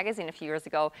of a magazine a few years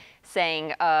ago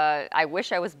saying, I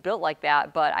wish I was built like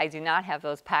that, but I do not have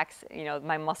those pecs. You know,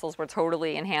 my muscles were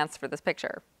totally enhanced for this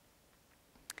picture.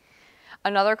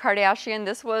 Another Kardashian,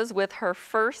 this was with her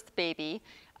first baby.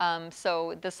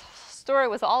 So this story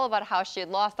was all about how she had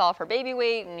lost all of her baby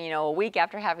weight, and you know, a week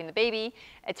after having the baby,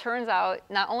 it turns out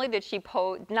not only did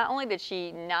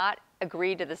she not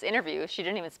agree to this interview, she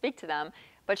didn't even speak to them,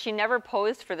 but she never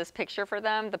posed for this picture for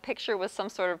them. The picture was some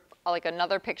sort of like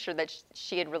another picture that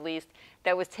she had released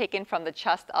that was taken from the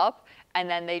chest up, and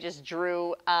then they just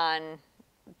drew on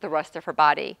the rest of her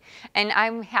body. And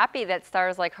I'm happy that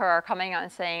stars like her are coming out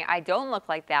and saying, I don't look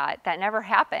like that. That never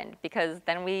happened, because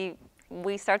then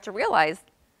we start to realize.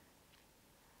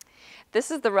 This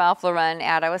is the Ralph Lauren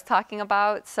ad I was talking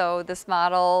about. So this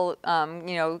model,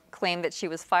 you know, claimed that she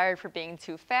was fired for being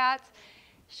too fat.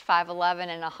 She's 5'11"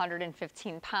 and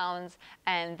 115 pounds.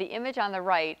 And the image on the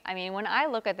right, I mean, when I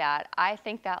look at that, I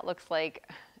think that looks like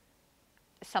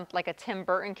like a Tim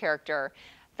Burton character.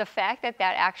 The fact that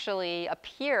that actually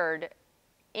appeared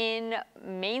in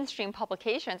mainstream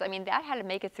publications, I mean, that had to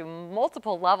make it through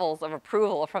multiple levels of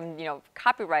approval from,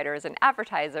 copywriters and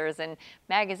advertisers and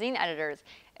magazine editors.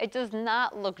 It does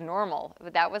not look normal,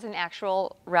 but that was an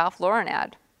actual Ralph Lauren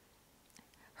ad.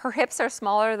 Her hips are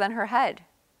smaller than her head.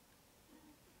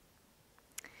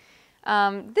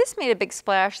 This made a big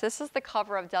splash. This is the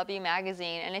cover of W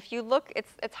magazine, and if you look,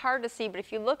 it's hard to see, but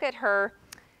if you look at her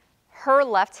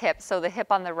left hip, so the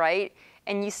hip on the right,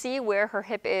 and you see where her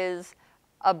hip is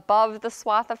above the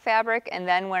swath of fabric, and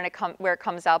then where it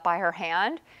comes out by her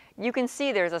hand, you can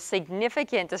see there's a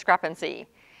significant discrepancy.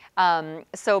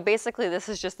 So basically, this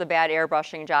is just a bad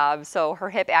airbrushing job. So her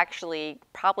hip actually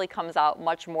probably comes out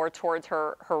much more towards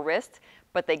her wrist,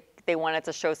 but they wanted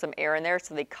to show some air in there,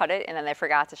 so they cut it, and then they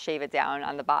forgot to shave it down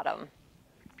on the bottom.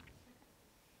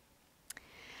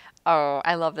 Oh,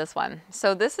 I love this one.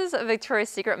 So this is a Victoria's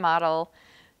Secret model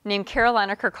named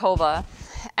Carolina Kirkova,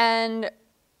 and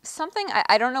something,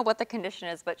 I don't know what the condition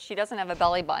is, but she doesn't have a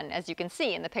belly button, as you can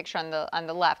see in the picture on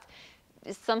the left.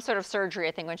 It's some sort of surgery,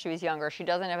 I think, when she was younger. She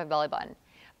doesn't have a belly button.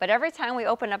 But every time we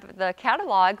open up the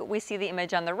catalog, we see the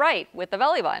image on the right with the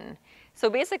belly button. So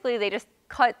basically, they just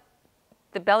cut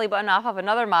the belly button off of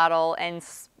another model and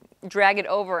drag it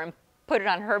over and put it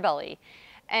on her belly.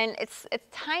 And it's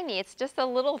tiny. It's just a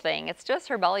little thing. It's just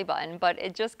her belly button, but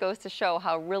it just goes to show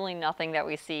how really nothing that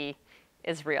we see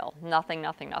is real. Nothing,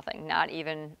 nothing, nothing. Not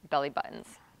even belly buttons.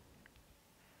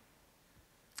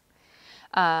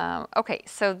 Okay,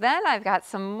 so then I've got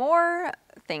some more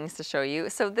things to show you.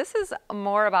 So this is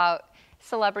more about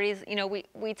celebrities.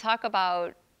 We talk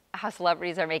about how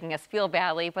celebrities are making us feel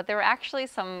badly, but there are actually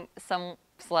some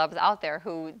celebs out there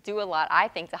who do a lot, I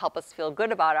think, to help us feel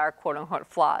good about our quote-unquote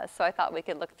flaws. So I thought we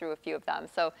could look through a few of them.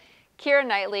 So Keira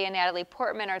Knightley and Natalie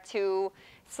Portman are two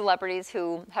celebrities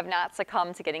who have not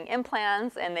succumbed to getting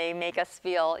implants, and they make us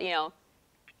feel,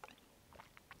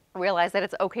 realize that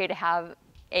it's okay to have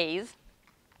A's,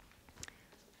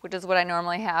 which is what I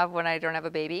normally have when I don't have a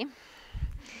baby.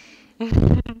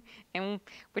 And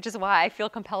which is why I feel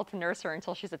compelled to nurse her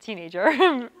until she's a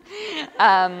teenager.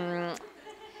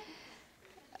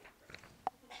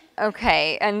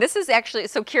 Okay, and this is actually,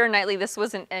 so Keira Knightley, this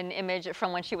was an image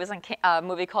from when she was in a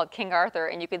movie called King Arthur,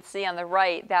 and you can see on the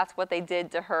right, that's what they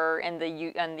did to her in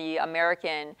the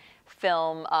American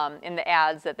film, in the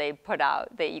ads that they put out.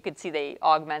 You could see they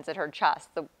augmented her chest.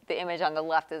 The image on the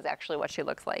left is actually what she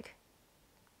looks like.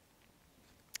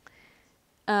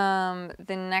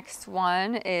 The next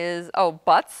one is,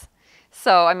 butts.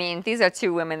 So, I mean, these are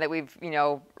two women that we've,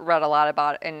 read a lot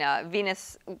about. And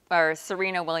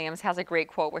Serena Williams has a great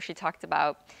quote where she talked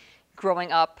about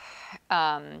growing up,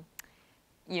 her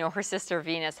sister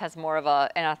Venus has more of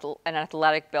an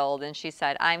athletic build. And she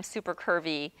said, I'm super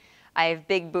curvy. I have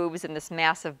big boobs and this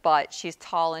massive butt. She's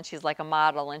tall and she's like a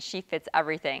model and she fits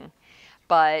everything.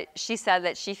 But she said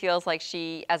that she feels like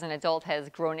she, as an adult, has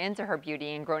grown into her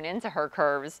beauty and grown into her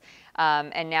curves.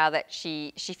 And now that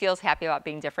she feels happy about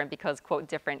being different because, quote,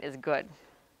 different is good.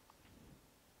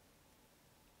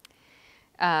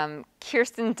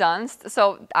 Kirsten Dunst,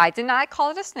 so I did not call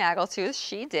it a snaggletooth,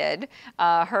 she did.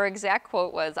 Her exact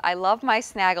quote was, I love my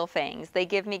snaggle fangs. They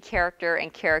give me character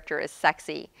and character is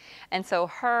sexy. And so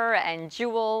her and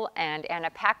Jewel and Anna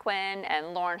Paquin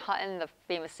and Lauren Hutton, the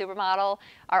famous supermodel,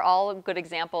 are all good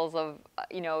examples of,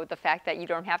 the fact that you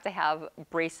don't have to have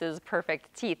braces,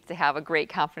 perfect teeth to have a great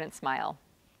confident smile.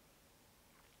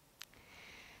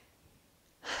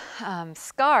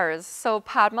 Scars. So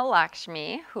Padma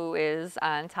Lakshmi, who is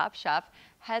on Top Chef,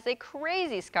 has a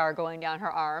crazy scar going down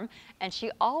her arm, and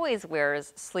she always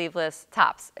wears sleeveless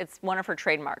tops. It's one of her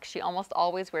trademarks. She almost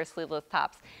always wears sleeveless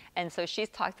tops. And so she's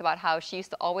talked about how she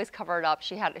used to always cover it up.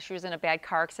 She was in a bad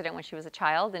car accident when she was a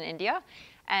child in India,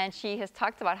 and she has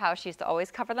talked about how she used to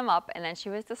always cover them up, and then she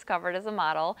was discovered as a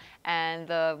model, and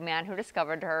the man who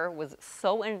discovered her was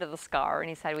so into the scar, and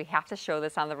he said, we have to show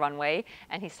this on the runway,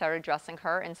 and he started dressing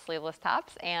her in sleeveless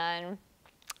tops, and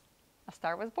a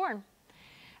star was born.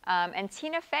 And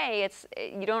Tina Fey,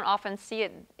 you don't often see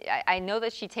it. I know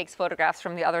that she takes photographs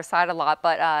from the other side a lot,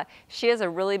 but she has a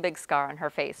really big scar on her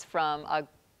face from a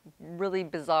really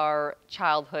bizarre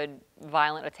childhood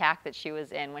violent attack that she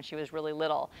was in when she was really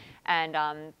little. And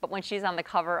but when she's on the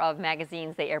cover of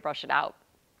magazines, they airbrush it out.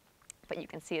 But you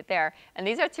can see it there. And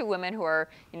these are two women who are,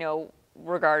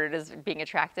 regarded as being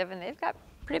attractive, and they've got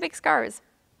pretty big scars.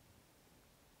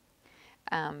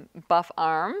 Buff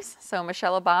arms. So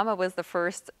Michelle Obama was the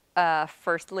first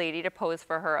First Lady to pose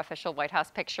for her official White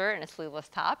House picture in a sleeveless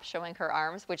top showing her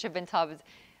arms, which have been dubbed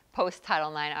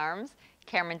post-Title IX arms.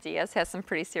 Cameron Diaz has some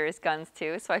pretty serious guns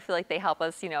too, so I feel like they help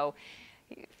us, feel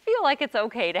like it's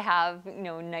okay to have,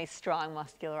 nice, strong,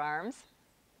 muscular arms.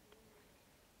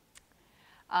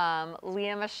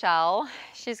 Leah Michelle,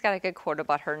 she's got a good quote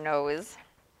about her nose.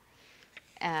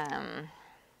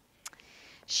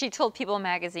 She told People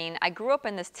magazine, "I grew up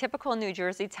in this typical New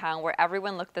Jersey town where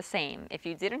everyone looked the same. If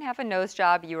you didn't have a nose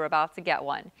job, you were about to get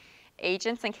one.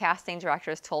 Agents and casting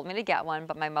directors told me to get one,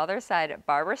 but my mother said,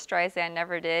 Barbara Streisand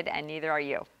never did, and neither are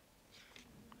you."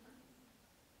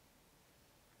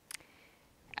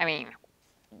 I mean,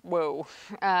 whoa.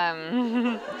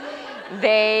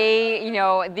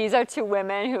 These are two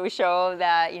women who show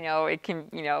that, it can,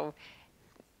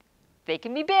 they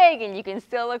can be big and you can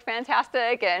still look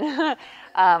fantastic. And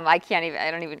I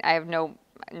have no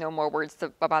more words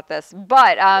about this.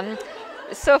 But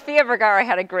Sofia Vergara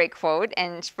had a great quote,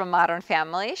 and from Modern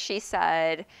Family. She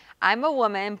said, "I'm a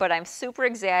woman, but I'm super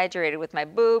exaggerated with my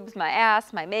boobs, my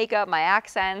ass, my makeup, my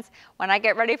accents. When I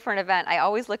get ready for an event, I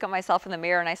always look at myself in the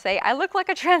mirror and I say, I look like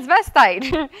a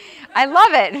transvestite." I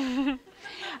love it.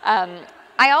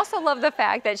 I also love the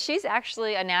fact that she's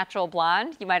actually a natural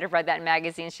blonde. You might have read that in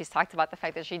magazines. She's talked about the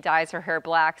fact that she dyes her hair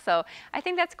black. So I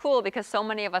think that's cool because so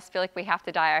many of us feel like we have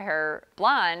to dye our hair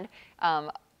blonde.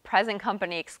 Present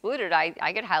company excluded.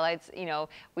 I get highlights,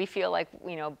 we feel like,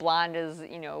 blonde is,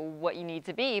 what you need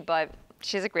to be, but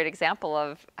she's a great example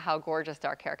of how gorgeous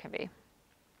dark hair can be.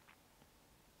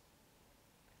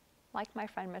 Like my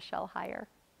friend Michelle Heyer.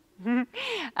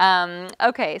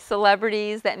 Okay,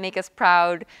 celebrities that make us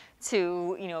proud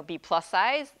to, be plus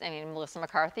size. I mean, Melissa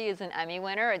McCarthy is an Emmy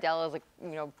winner. Adele is a,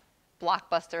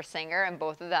 blockbuster singer, and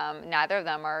neither of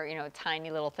them are, tiny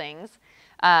little things.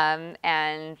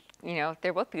 And,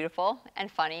 they're both beautiful and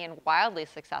funny and wildly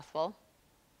successful.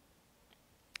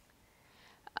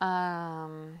 Do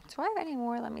I have any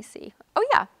more? Let me see. Oh,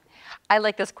 yeah. I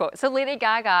like this quote. So Lady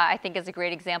Gaga, I think, is a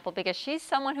great example because she's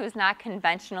someone who's not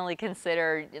conventionally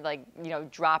considered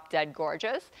drop dead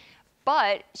gorgeous,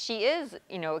 but she is,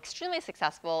 extremely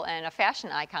successful and a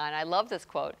fashion icon. I love this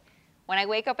quote. "When I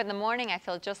wake up in the morning, I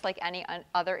feel just like any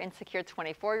other insecure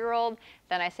 24-year-old.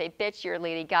 Then I say, bitch, you're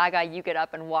Lady Gaga. You get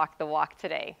up and walk the walk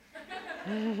today."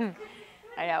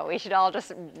 I know, we should all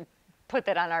just put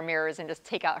that on our mirrors and just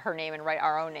take out her name and write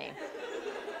our own name.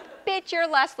 Bitch, you're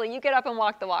Leslie. You get up and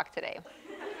walk the walk today.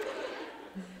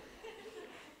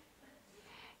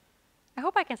 I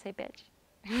hope I can say bitch.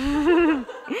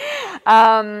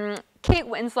 Kate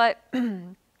Winslet.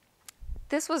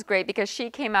 This was great because she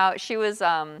came out, she was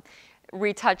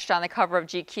retouched on the cover of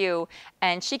GQ,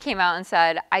 and she came out and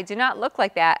said, "I do not look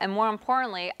like that, and more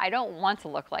importantly, I don't want to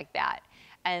look like that."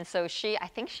 And so I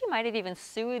think she might have even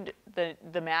sued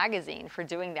the magazine for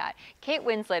doing that. Kate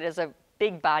Winslet is a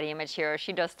big body image hero.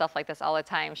 She does stuff like this all the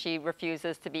time. She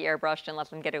refuses to be airbrushed and lets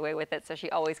them get away with it, so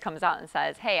she always comes out and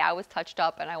says, "Hey, I was touched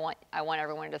up, and I want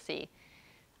everyone to see."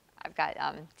 I've got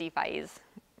DeFi's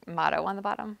motto on the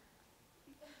bottom.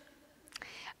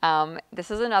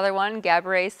 This is another one,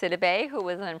 Gabrielle Sidibe, who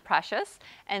was in Precious.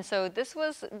 And so this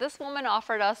woman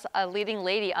offered us a leading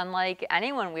lady unlike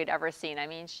anyone we'd ever seen. I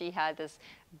mean, she had this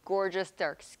gorgeous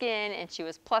dark skin, and she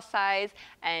was plus size,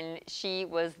 and she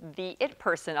was the it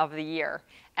person of the year.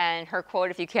 And her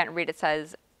quote, if you can't read it,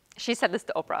 says, she said this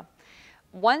to Oprah: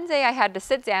 "One day I had to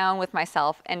sit down with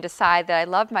myself and decide that I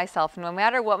loved myself no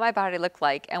matter what my body looked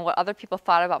like and what other people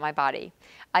thought about my body.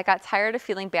 I got tired of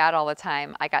feeling bad all the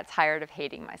time. I got tired of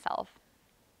hating myself."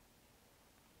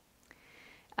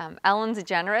 Ellen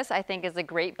DeGeneres, I think, is a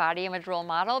great body image role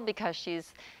model because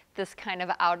she's this kind of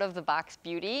out-of-the-box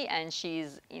beauty, and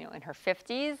she's, in her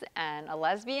 50s and a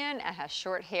lesbian and has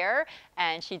short hair,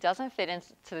 and she doesn't fit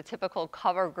into the typical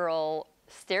cover girl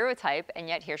stereotype, and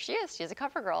yet here she is. She's a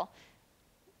cover girl.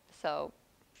 So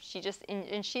she's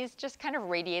just kind of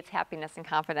radiates happiness and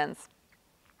confidence.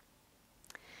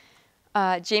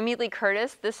 Jamie Lee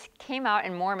Curtis, this came out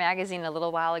in More magazine a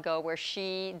little while ago where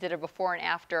she did a before and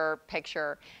after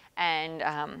picture. And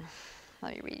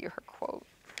let me read you her quote.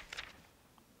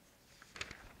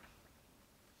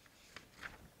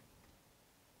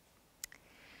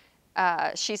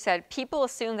 She said, "People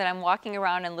assume that I'm walking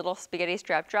around in little spaghetti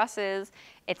strap dresses.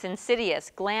 It's insidious.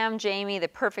 Glam Jamie, the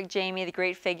perfect Jamie, the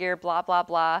great figure, blah, blah,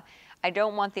 blah. I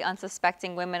don't want the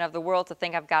unsuspecting women of the world to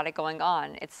think I've got it going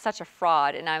on. It's such a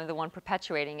fraud, and I'm the one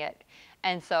perpetuating it.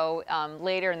 And so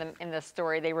later in the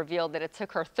story, they revealed that it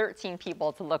took her 13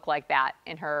 people to look like that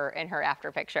in her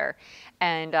after picture.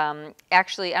 And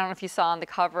actually, I don't know if you saw on the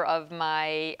cover of on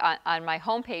my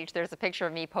homepage, there's a picture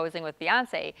of me posing with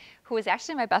Beyonce, who is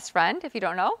actually my best friend, if you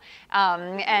don't know.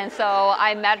 And so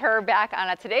I met her back on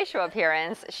a Today Show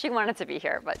appearance. She wanted to be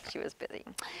here, but she was busy.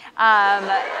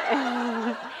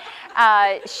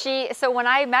 So when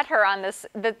I met her on this,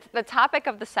 the topic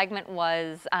of the segment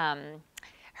was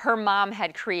her mom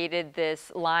had created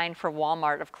this line for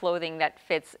Walmart of clothing that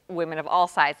fits women of all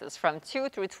sizes from 2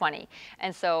 through 20.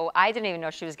 And so I didn't even know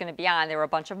she was going to be on. There were a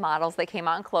bunch of models that came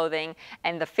out in clothing,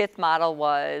 and the 5th model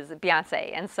was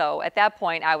Beyonce. And so at that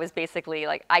point, I was basically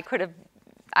like,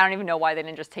 I don't even know why they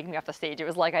didn't just take me off the stage. It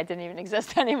was like I didn't even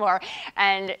exist anymore.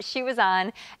 And she was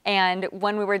on, and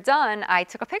when we were done, I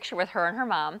took a picture with her and her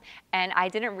mom, and I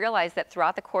didn't realize that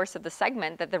throughout the course of the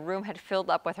segment that the room had filled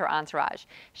up with her entourage.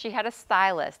 She had a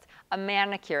stylist, a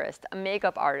manicurist, a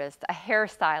makeup artist, a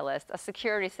hairstylist, a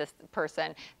security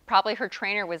person. Probably her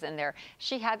trainer was in there.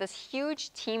 She had this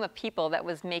huge team of people that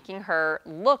was making her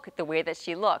look the way that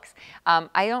she looks.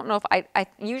 I don't know if I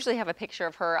usually have a picture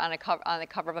of her on the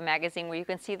cover of a magazine where you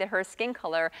can see that her skin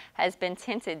color has been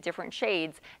tinted different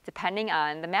shades depending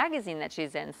on the magazine that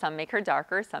she's in. Some make her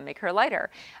darker, some make her lighter.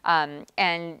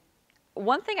 And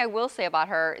one thing I will say about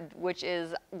her, which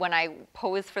is when I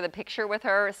posed for the picture with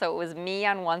her, so it was me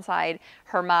on one side,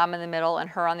 her mom in the middle, and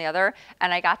her on the other,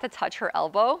 and I got to touch her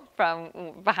elbow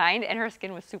from behind, and her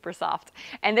skin was super soft.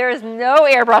 And there is no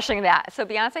airbrushing that. So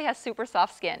Beyonce has super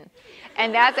soft skin.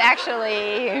 And that's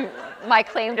actually my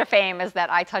claim to fame, is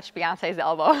that I touched Beyonce's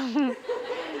elbow.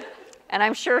 And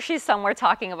I'm sure she's somewhere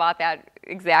talking about that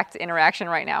exact interaction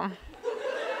right now.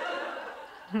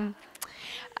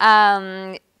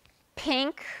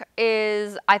 Pink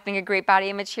is, I think, a great body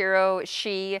image hero.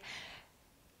 She,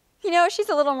 she's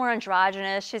a little more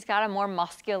androgynous. She's got a more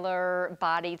muscular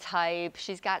body type.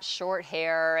 She's got short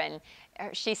hair, and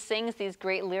she sings these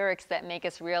great lyrics that make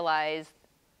us realize,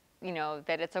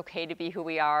 that it's okay to be who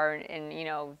we are, and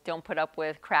don't put up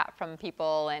with crap from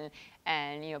people,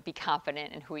 and be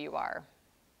confident in who you are.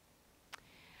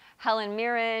 Helen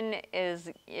Mirren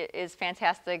is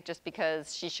fantastic just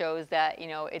because she shows that,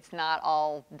 it's not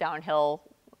all downhill,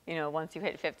 once you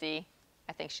hit 50.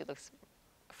 I think she looks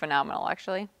phenomenal,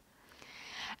 actually.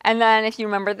 And then if you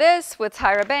remember this with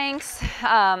Tyra Banks,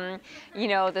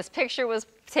 this picture was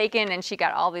taken and she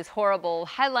got all these horrible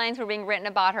headlines were being written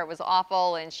about her. It was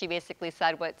awful, and she basically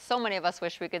said what so many of us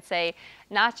wish we could say,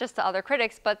 not just to other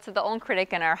critics, but to the own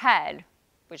critic in our head,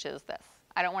 which is this.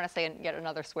 I don't want to say yet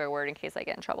another swear word in case I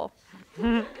get in trouble.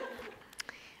 I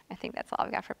think that's all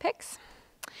I've got for picks.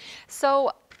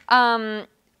 So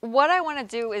what I want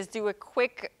to do is do a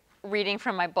quick reading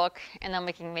from my book, and then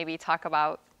we can maybe talk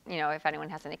about, if anyone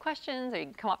has any questions, or you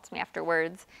can come up to me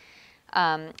afterwards.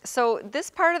 So this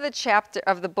part of the chapter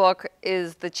of the book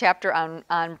is the chapter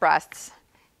on breasts.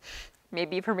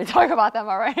 Maybe you've heard me talk about them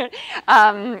already.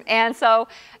 And so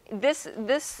this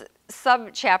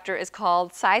sub-chapter is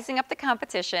called Sizing Up the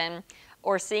Competition,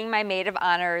 or Seeing My Maid of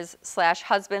Honors /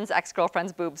 Husband's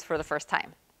Ex-Girlfriend's Boobs for the First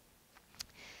Time.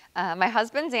 My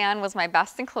husband, Dan, was my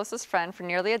best and closest friend for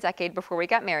nearly a decade before we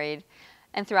got married.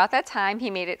 And throughout that time, he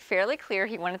made it fairly clear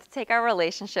he wanted to take our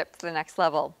relationship to the next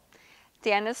level.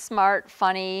 Dan is smart,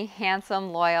 funny,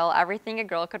 handsome, loyal, everything a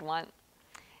girl could want.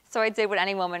 So I did what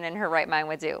any woman in her right mind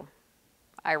would do.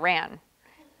 I ran.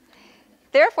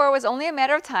 Therefore, it was only a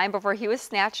matter of time before he was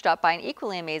snatched up by an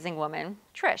equally amazing woman,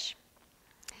 Trish.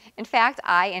 In fact,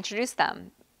 I introduced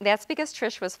them. That's because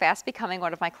Trish was fast becoming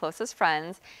one of my closest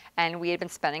friends, and we had been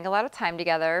spending a lot of time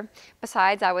together.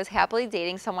 Besides, I was happily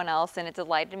dating someone else, and it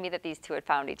delighted me that these two had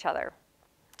found each other.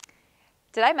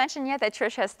 Did I mention yet that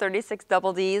Trish has 36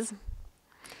 double Ds?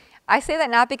 I say that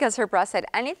not because her breasts had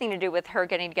anything to do with her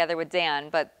getting together with Dan,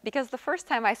 but because the first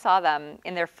time I saw them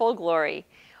in their full glory,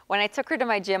 when I took her to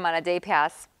my gym on a day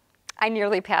pass, I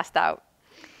nearly passed out.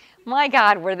 My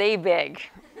God, were they big.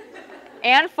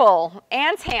 And full,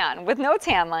 and tan, with no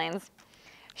tan lines.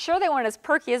 Sure, they weren't as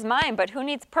perky as mine, but who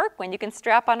needs perk when you can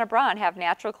strap on a bra and have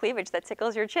natural cleavage that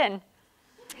tickles your chin?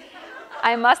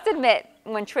 I must admit,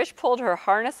 when Trish pulled her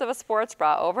harness of a sports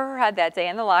bra over her head that day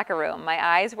in the locker room, my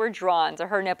eyes were drawn to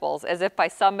her nipples as if by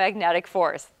some magnetic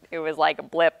force. It was like a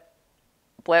blip,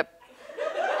 blip,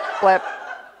 blip.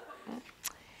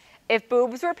 If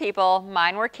boobs were people,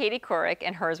 mine were Katie Couric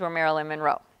and hers were Marilyn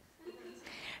Monroe.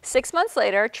 6 months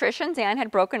later, Trish and Dan had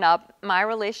broken up, my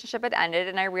relationship had ended,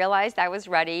 and I realized I was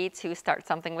ready to start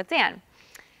something with Dan.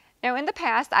 Now, in the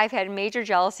past, I've had major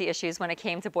jealousy issues when it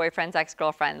came to boyfriends,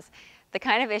 ex-girlfriends. The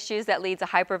kind of issues that lead to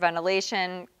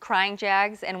hyperventilation, crying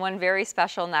jags, and one very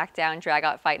special knockdown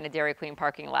drag-out fight in a Dairy Queen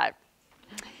parking lot.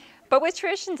 But with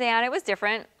Trish and Dan, it was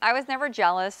different. I was never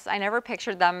jealous. I never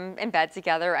pictured them in bed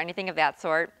together or anything of that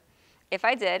sort. If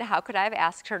I did, how could I have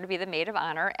asked her to be the maid of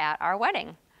honor at our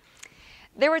wedding?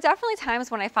 There were definitely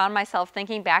times when I found myself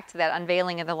thinking back to that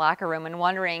unveiling in the locker room and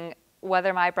wondering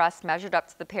whether my breasts measured up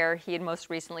to the pair he had most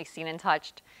recently seen and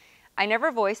touched. I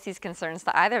never voiced these concerns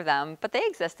to either of them, but they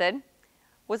existed.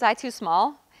 Was I too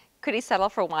small? Could he settle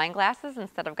for wine glasses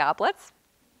instead of goblets?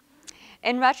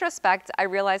 In retrospect, I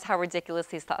realize how ridiculous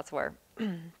these thoughts were.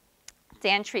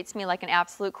 Dan treats me like an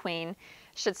absolute queen.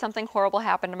 Should something horrible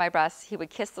happen to my breasts, he would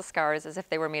kiss the scars as if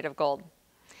they were made of gold.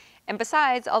 And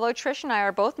besides, although Trish and I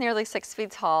are both nearly 6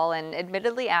 feet tall and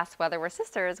admittedly ask whether we're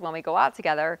sisters when we go out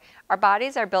together, our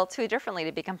bodies are built too differently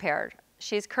to be compared.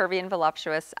 She's curvy and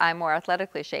voluptuous, I'm more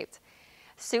athletically shaped.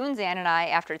 Soon, Dan and I,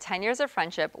 after 10 years of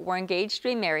friendship, were engaged to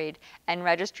be married and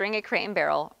registering at Crate &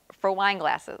 Barrel for wine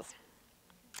glasses.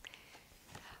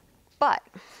 But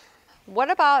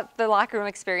what about the locker room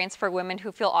experience for women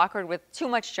who feel awkward with too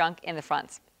much junk in the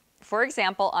front? For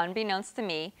example, unbeknownst to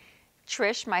me,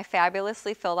 Trish, my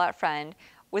fabulously filled out friend,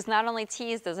 was not only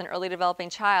teased as an early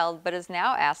developing child, but is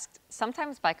now asked,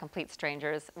 sometimes by complete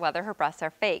strangers, whether her breasts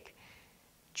are fake.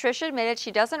 Trish admitted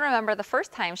she doesn't remember the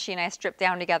first time she and I stripped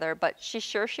down together, but she's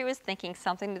sure she was thinking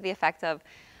something to the effect of,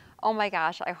 oh my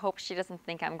gosh, I hope she doesn't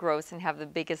think I'm gross and have the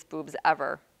biggest boobs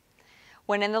ever.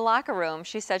 When in the locker room,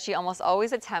 she said she almost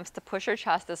always attempts to push her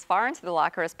chest as far into the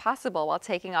locker as possible while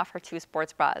taking off her 2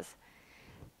 sports bras.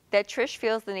 That Trish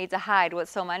feels the need to hide what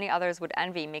so many others would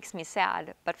envy makes me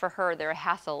sad, but for her, they're a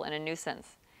hassle and a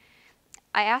nuisance.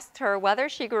 I asked her whether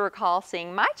she could recall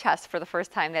seeing my chest for the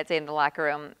first time that day in the locker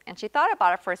room, and she thought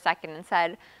about it for a second and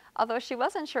said, although she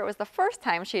wasn't sure it was the first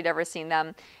time she'd ever seen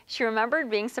them, she remembered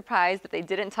being surprised that they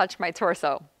didn't touch my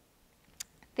torso.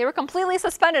 They were completely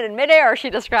suspended in midair, she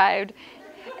described,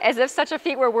 as if such a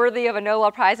feat were worthy of a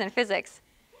Nobel Prize in physics.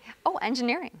 Oh,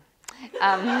 engineering.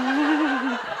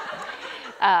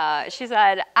 She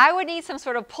said, I would need some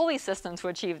sort of pulley system to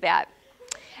achieve that.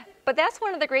 But that's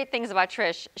one of the great things about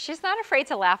Trish. She's not afraid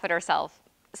to laugh at herself.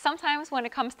 Sometimes when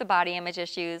it comes to body image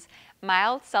issues,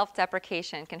 mild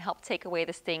self-deprecation can help take away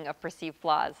the sting of perceived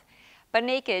flaws. But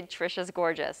naked, Trish is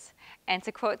gorgeous. And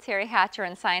to quote Terry Hatcher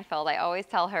in Seinfeld, I always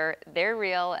tell her, they're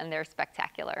real and they're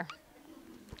spectacular.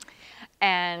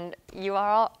 And you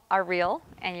all are real,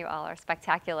 and you all are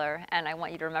spectacular, and I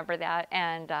want you to remember that.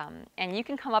 And you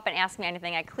can come up and ask me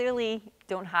anything. I clearly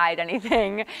don't hide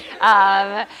anything.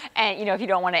 And you know, if you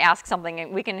don't want to ask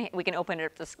something, we can open it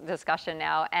up to discussion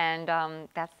now. And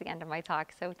that's the end of my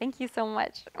talk. So thank you so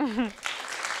much.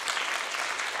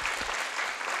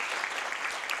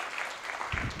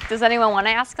 Does anyone want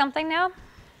to ask something now?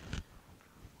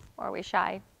 Or are we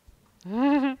shy?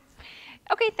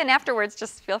 Okay, then afterwards,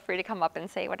 just feel free to come up and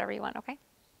say whatever you want, okay?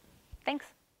 Thanks.